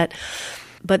to get,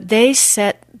 but they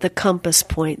set the compass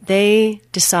point. They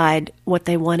decide what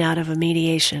they want out of a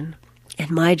mediation.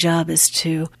 And my job is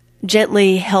to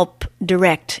gently help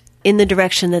direct in the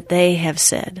direction that they have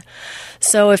said.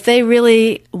 So if they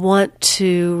really want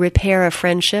to repair a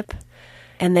friendship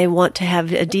and they want to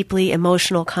have a deeply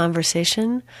emotional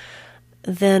conversation,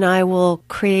 then I will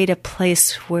create a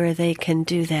place where they can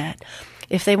do that.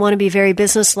 If they want to be very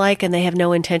businesslike and they have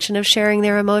no intention of sharing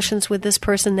their emotions with this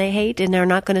person they hate and they're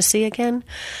not going to see again,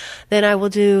 then I will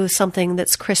do something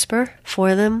that's crisper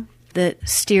for them, that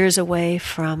steers away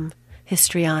from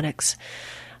histrionics.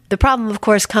 The problem, of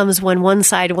course, comes when one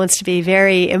side wants to be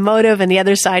very emotive and the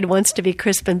other side wants to be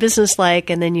crisp and businesslike,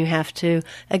 and then you have to,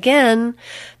 again,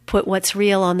 put what's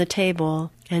real on the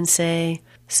table and say,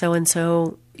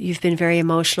 so-and-so, you've been very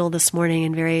emotional this morning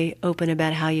and very open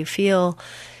about how you feel,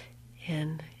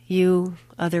 and you,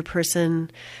 other person,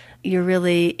 you're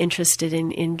really interested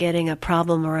in getting a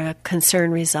problem or a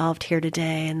concern resolved here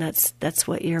today, and that's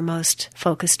what you're most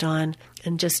focused on.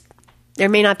 And just, there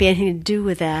may not be anything to do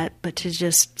with that, but to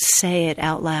just say it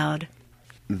out loud.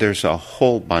 There's a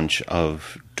whole bunch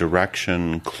of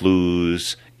direction,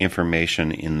 clues,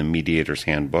 information in the Mediator's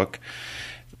Handbook.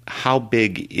 How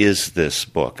big is this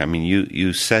book? I mean,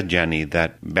 you said, Jenny,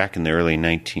 that back in the early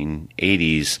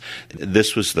 1980s,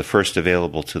 this was the first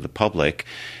available to the public,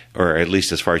 or at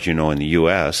least as far as you know in the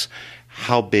U.S.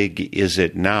 How big is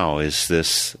it now?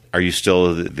 Are you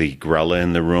still the gorilla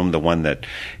in the room, the one that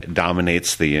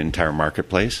dominates the entire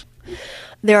marketplace?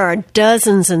 There are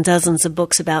dozens and dozens of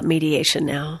books about mediation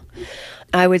now.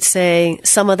 I would say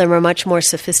some of them are much more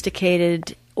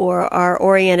sophisticated or are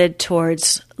oriented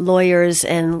towards lawyers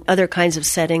and other kinds of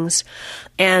settings,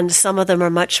 and some of them are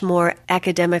much more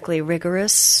academically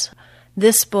rigorous.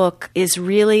 This book is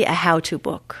really a how-to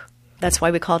book. That's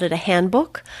why we called it a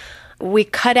handbook. We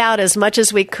cut out as much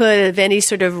as we could of any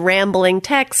sort of rambling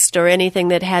text or anything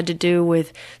that had to do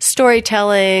with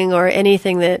storytelling or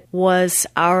anything that was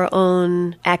our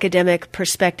own academic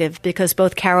perspective, because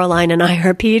both Caroline and I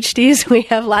are PhDs. We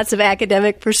have lots of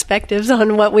academic perspectives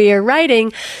on what we are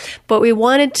writing, but we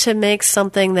wanted to make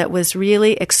something that was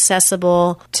really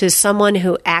accessible to someone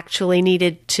who actually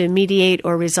needed to mediate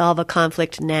or resolve a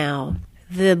conflict now.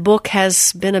 The book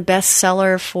has been a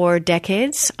bestseller for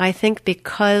decades, I think,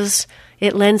 because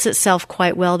it lends itself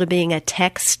quite well to being a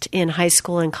text in high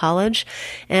school and college,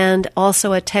 and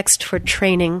also a text for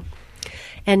training.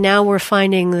 And now we're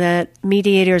finding that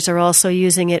mediators are also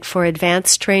using it for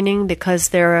advanced training, because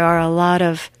there are a lot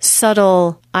of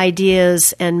subtle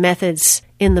ideas and methods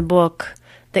in the book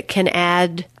that can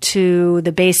add to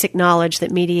the basic knowledge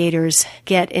that mediators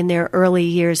get in their early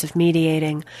years of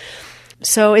mediating.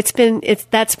 So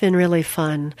that's been really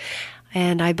fun.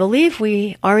 And I believe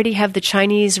we already have the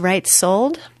Chinese rights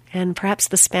sold, and perhaps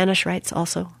the Spanish rights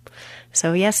also.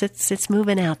 So yes, it's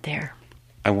moving out there.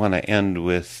 I want to end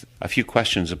with a few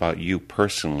questions about you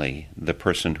personally, the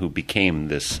person who became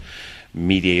this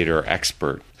mediator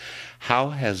expert. How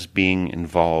has being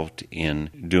involved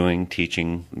in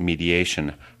teaching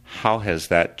mediation, how has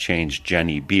that changed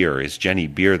Jenny Beer? Is Jenny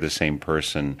Beer the same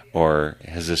person, or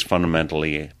has this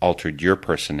fundamentally altered your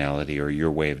personality or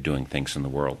your way of doing things in the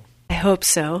world? I hope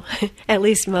so, at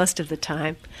least most of the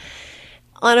time.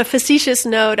 On a facetious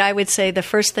note, I would say the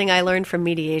first thing I learned from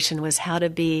mediation was how to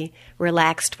be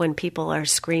relaxed when people are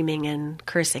screaming and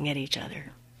cursing at each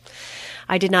other.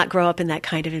 I did not grow up in that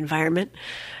kind of environment.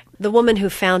 The woman who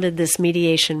founded this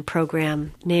mediation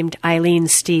program, named Eileen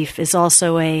Stieff, is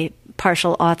also a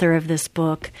partial author of this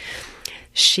book.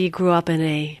 She grew up in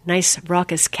a nice,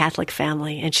 raucous Catholic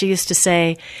family, and she used to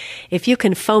say, if you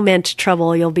can foment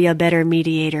trouble, you'll be a better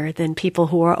mediator than people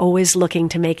who are always looking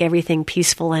to make everything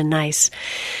peaceful and nice.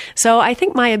 So I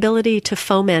think my ability to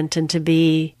foment and to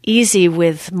be easy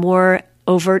with more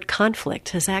overt conflict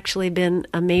has actually been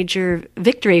a major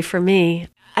victory for me.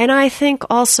 And I think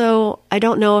also, I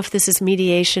don't know if this is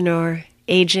mediation or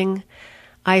aging,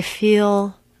 I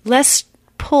feel less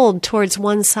pulled towards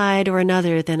one side or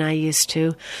another than I used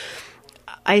to.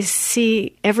 I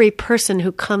see every person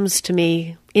who comes to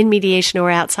me in mediation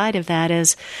or outside of that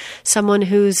as someone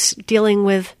who's dealing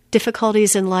with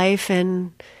difficulties in life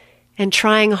and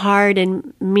trying hard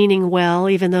and meaning well,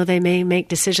 even though they may make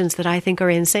decisions that I think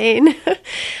are insane.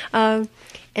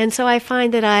 And so I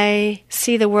find that I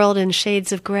see the world in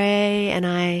shades of gray, and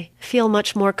I feel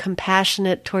much more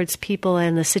compassionate towards people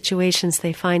and the situations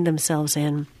they find themselves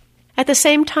in. At the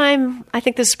same time, I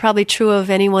think this is probably true of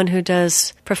anyone who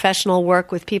does professional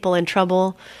work with people in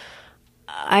trouble.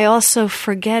 I also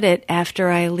forget it after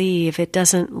I leave. It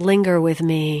doesn't linger with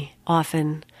me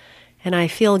often. And I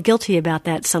feel guilty about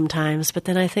that sometimes. But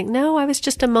then I think, no, I was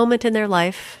just a moment in their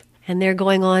life, and they're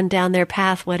going on down their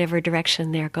path, whatever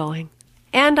direction they're going.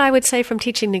 And I would say from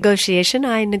teaching negotiation,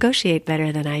 I negotiate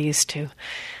better than I used to.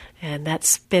 And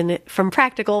that's been, from a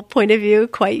practical point of view,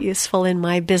 quite useful in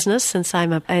my business since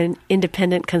I'm an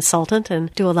independent consultant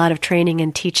and do a lot of training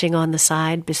and teaching on the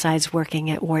side besides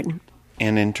working at Wharton.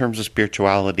 And in terms of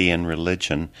spirituality and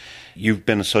religion, you've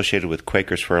been associated with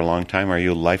Quakers for a long time. Are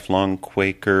you a lifelong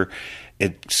Quaker?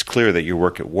 It's clear that your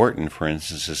work at Wharton, for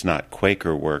instance, is not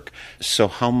Quaker work. So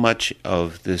how much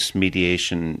of this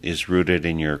mediation is rooted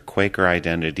in your Quaker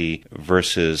identity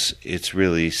versus it's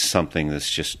really something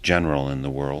that's just general in the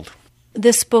world?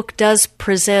 This book does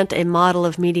present a model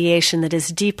of mediation that is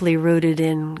deeply rooted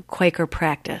in Quaker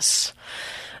practice.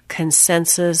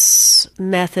 Consensus,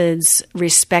 methods,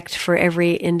 respect for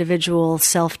every individual,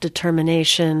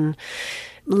 self-determination,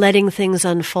 letting things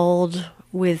unfold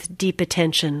with deep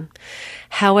attention.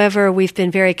 However, we've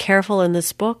been very careful in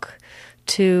this book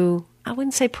to, I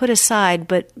wouldn't say put aside,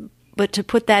 but to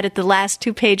put that at the last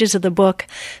 2 pages of the book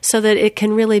so that it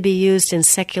can really be used in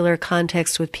secular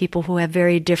context with people who have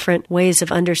very different ways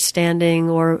of understanding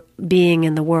or being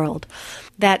in the world.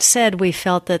 That said, we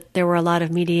felt that there were a lot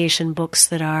of mediation books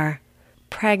that are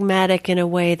pragmatic in a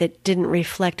way that didn't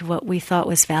reflect what we thought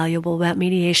was valuable about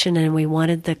mediation, and we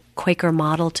wanted the Quaker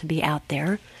model to be out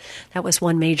there. That was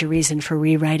one major reason for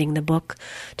rewriting the book,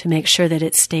 to make sure that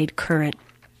it stayed current.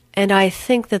 And I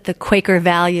think that the Quaker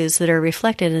values that are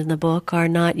reflected in the book are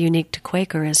not unique to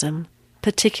Quakerism,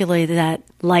 particularly that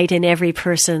light in every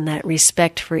person, that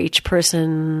respect for each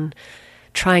person,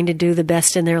 trying to do the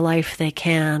best in their life they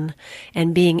can,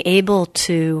 and being able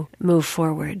to move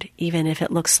forward, even if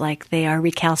it looks like they are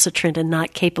recalcitrant and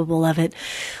not capable of it.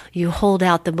 You hold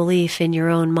out the belief in your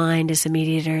own mind as a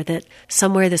mediator that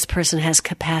somewhere this person has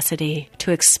capacity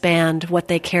to expand what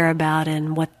they care about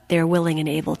and what they're willing and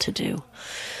able to do.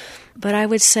 But I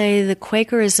would say the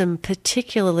Quakerism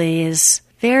particularly is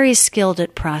very skilled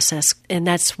at process, and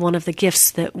that's one of the gifts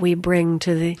that we bring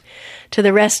to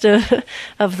the rest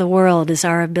of the world, is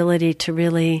our ability to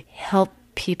really help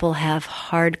people have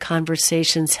hard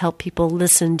conversations, help people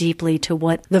listen deeply to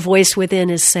what the voice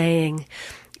within is saying.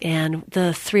 And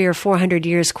the 300 or 400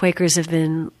 years Quakers have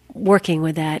been working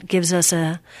with that gives us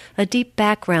a deep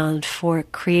background for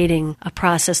creating a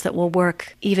process that will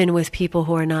work even with people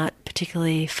who are not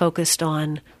particularly focused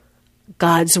on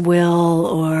God's will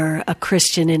or a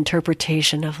Christian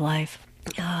interpretation of life.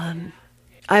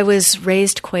 I was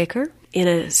raised Quaker in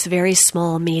a very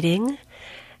small meeting,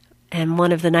 and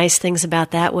one of the nice things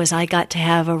about that was I got to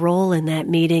have a role in that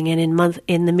meeting and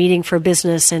in the meeting for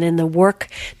business and in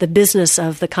the business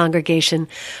of the congregation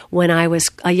when I was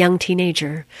a young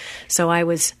teenager. So I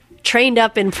was trained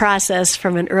up in process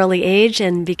from an early age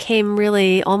and became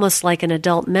really almost like an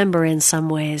adult member in some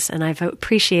ways. And I've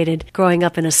appreciated growing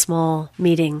up in a small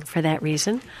meeting for that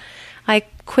reason. I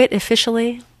quit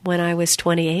officially when I was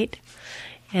 28,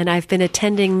 and I've been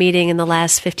attending meeting in the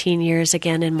last 15 years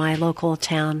again in my local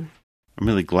town. I'm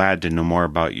really glad to know more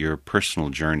about your personal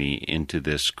journey into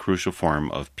this crucial form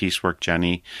of peace work,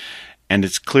 Jenny. And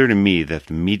it's clear to me that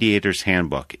the Mediator's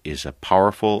Handbook is a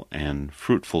powerful and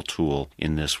fruitful tool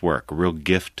in this work, a real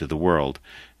gift to the world.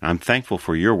 And I'm thankful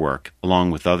for your work,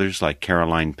 along with others like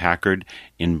Caroline Packard,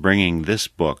 in bringing this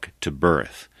book to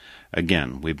birth.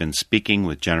 Again, we've been speaking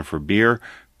with Jennifer Beer,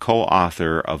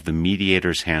 co-author of the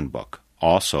Mediator's Handbook.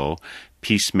 Also,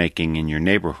 Peacemaking in Your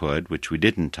Neighborhood, which we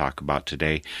didn't talk about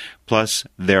today. Plus,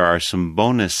 there are some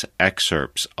bonus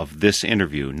excerpts of this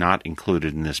interview not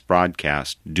included in this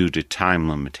broadcast due to time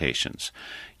limitations.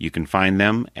 You can find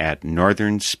them at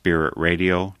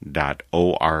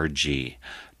northernspiritradio.org.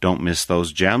 Don't miss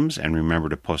those gems, and remember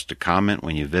to post a comment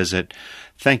when you visit.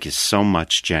 Thank you so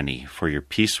much, Jenny, for your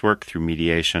peace work through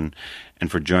mediation and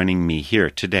for joining me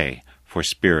here today for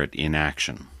Spirit in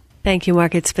Action. Thank you,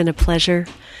 Mark. It's been a pleasure.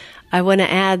 I want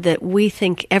to add that we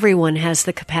think everyone has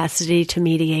the capacity to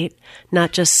mediate,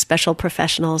 not just special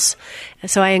professionals.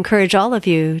 So I encourage all of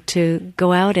you to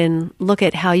go out and look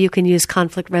at how you can use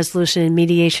conflict resolution and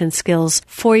mediation skills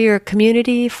for your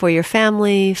community, for your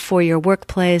family, for your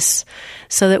workplace,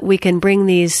 so that we can bring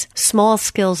these small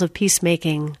skills of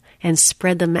peacemaking and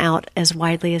spread them out as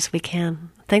widely as we can.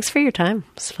 Thanks for your time.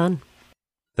 It's fun.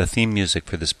 The theme music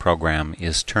for this program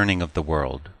is Turning of the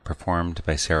World, performed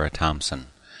by Sarah Thompson.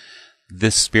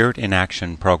 This Spirit in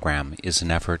Action program is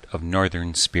an effort of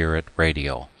Northern Spirit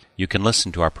Radio. You can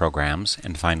listen to our programs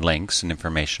and find links and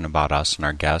information about us and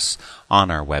our guests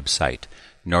on our website,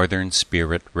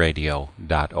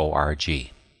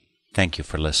 northernspiritradio.org. Thank you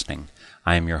for listening.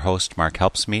 I am your host, Mark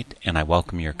Helpsmeet, and I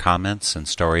welcome your comments and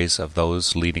stories of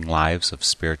those leading lives of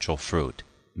spiritual fruit.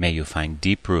 May you find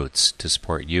deep roots to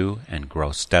support you and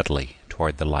grow steadily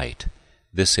toward the light.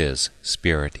 This is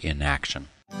Spirit in Action.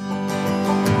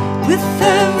 With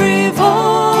every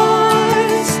voice